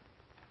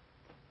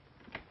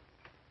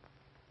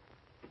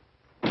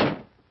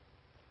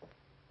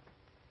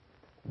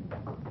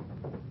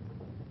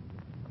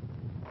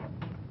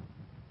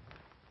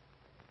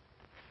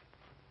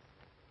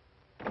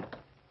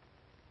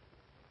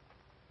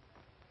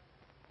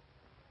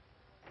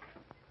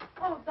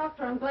 Oh,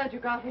 Doctor, I'm glad you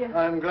got here.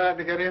 I'm glad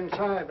to get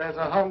inside. There's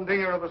a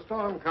humdinger of a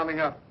storm coming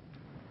up.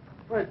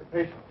 Where's the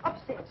patient?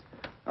 Upstairs.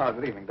 Ah,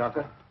 good evening,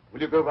 Doctor.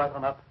 Will you go right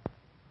on up?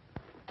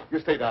 You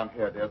stay down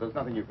here, dear. There's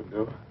nothing you can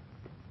do.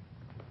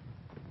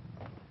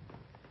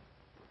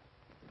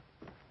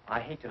 I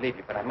hate to leave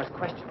you, but I must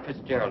question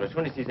Fitzgerald as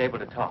soon as he's able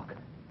to talk.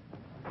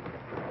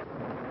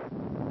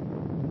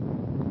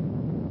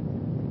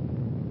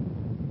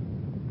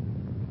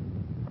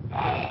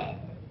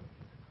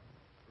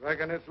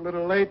 Reckon it's a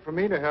little late for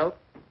me to help.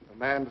 The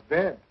man's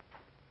dead.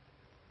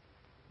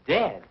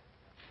 Dead?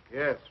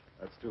 Yes,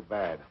 that's too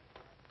bad.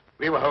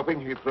 We were hoping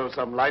he'd throw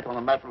some light on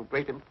a matter of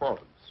great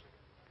importance.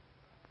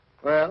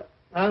 Well,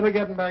 I'll be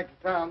getting back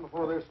to town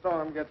before this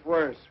storm gets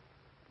worse.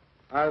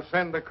 I'll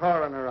send the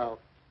coroner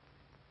out.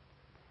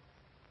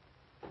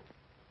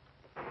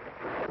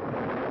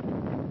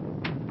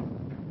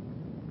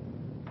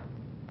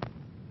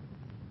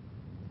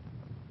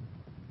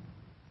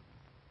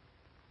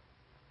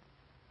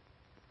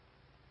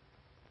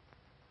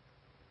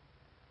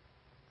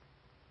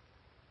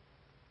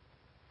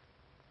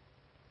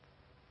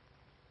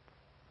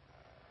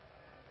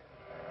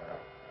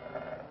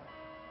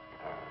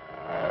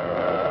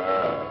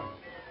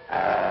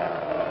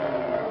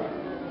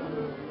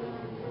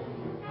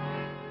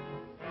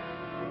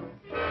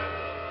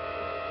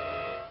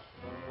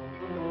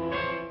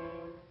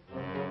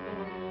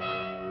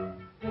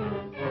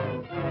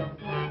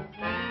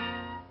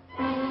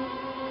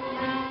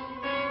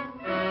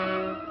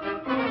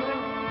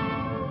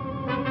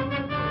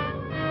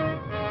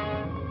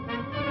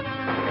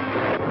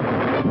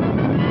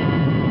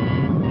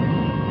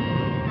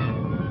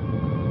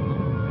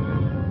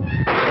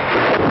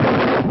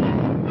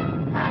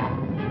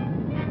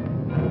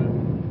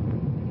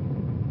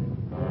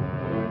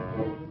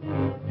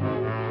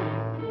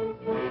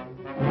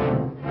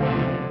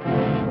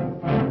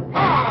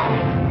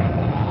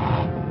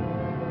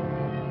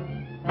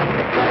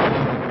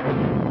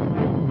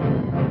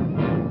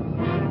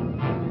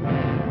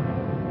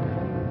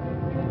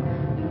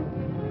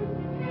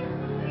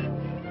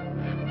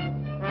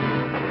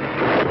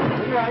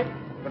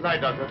 Good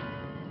night, Doctor.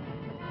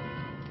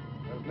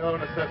 There's no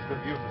necessity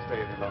for you to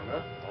stay any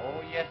longer.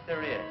 Oh, yes,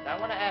 there is. I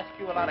want to ask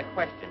you a lot of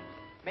questions,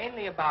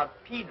 mainly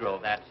about Pedro,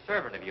 that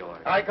servant of yours.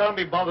 I can't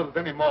be bothered with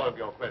any more of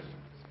your questions.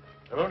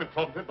 They're only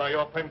prompted by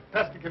your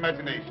fantastic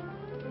imagination.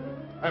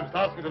 I must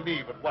ask you to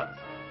leave at once.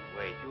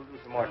 Wait, you'll do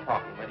some more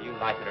talking, whether you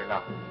like it or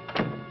not.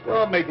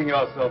 You're making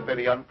yourself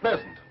very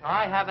unpleasant.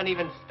 I haven't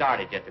even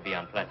started yet to be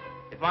unpleasant.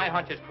 If my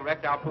hunch is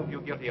correct, I'll prove you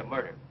guilty of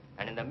murder.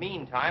 And in the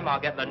meantime, I'll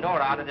get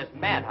Lenora out of this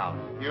madhouse.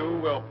 You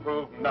will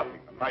prove nothing.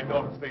 My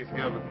daughter stays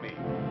here with me.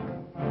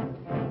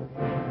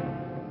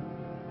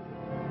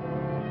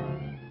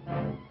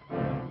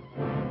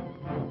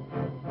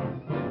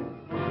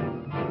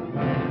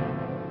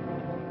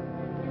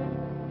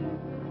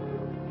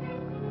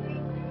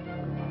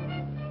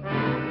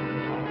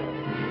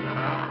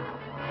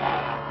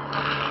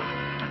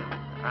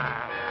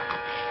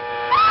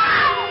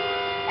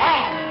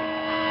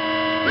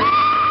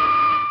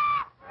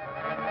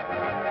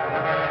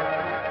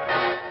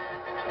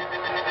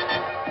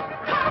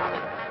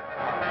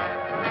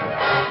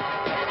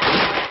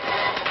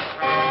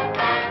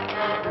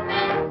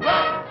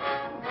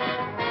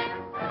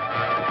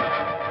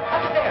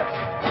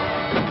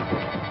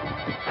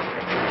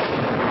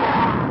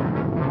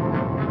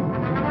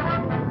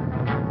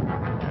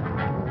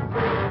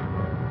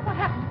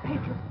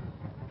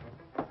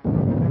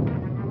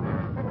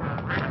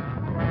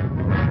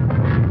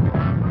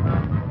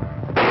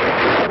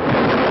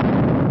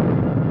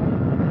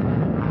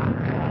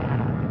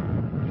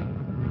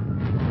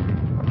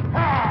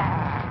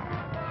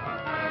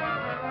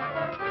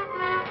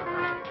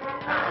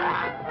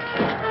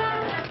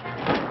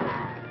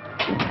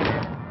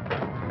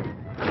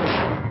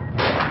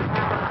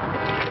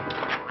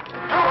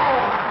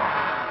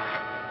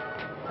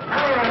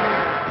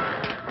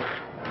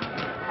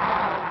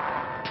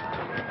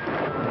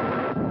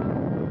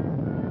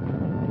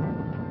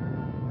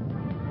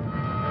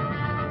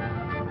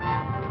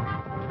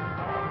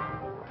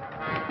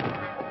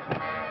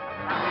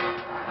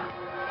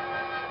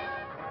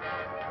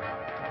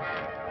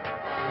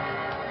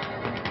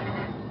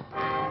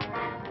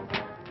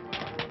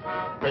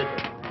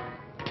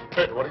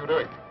 Pedro, what are you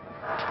doing?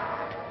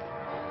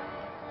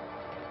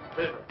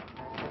 Pedro!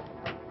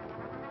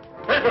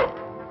 Pedro!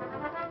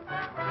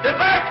 Get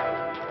back!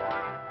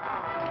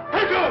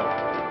 Pedro!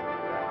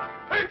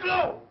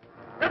 Pedro!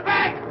 Get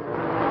back!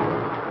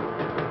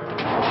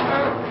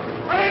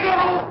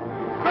 Pedro!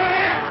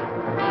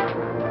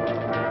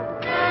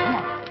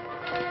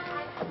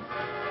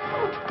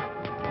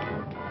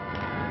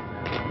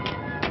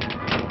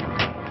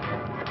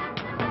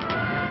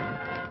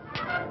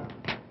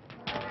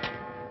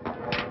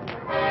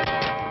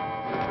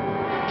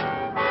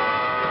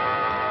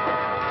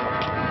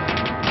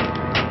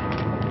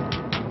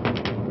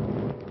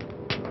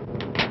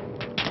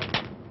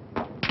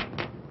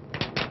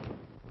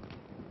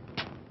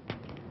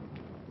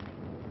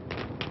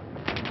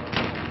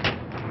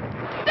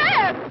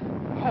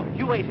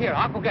 You wait here.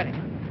 I'll go get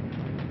him.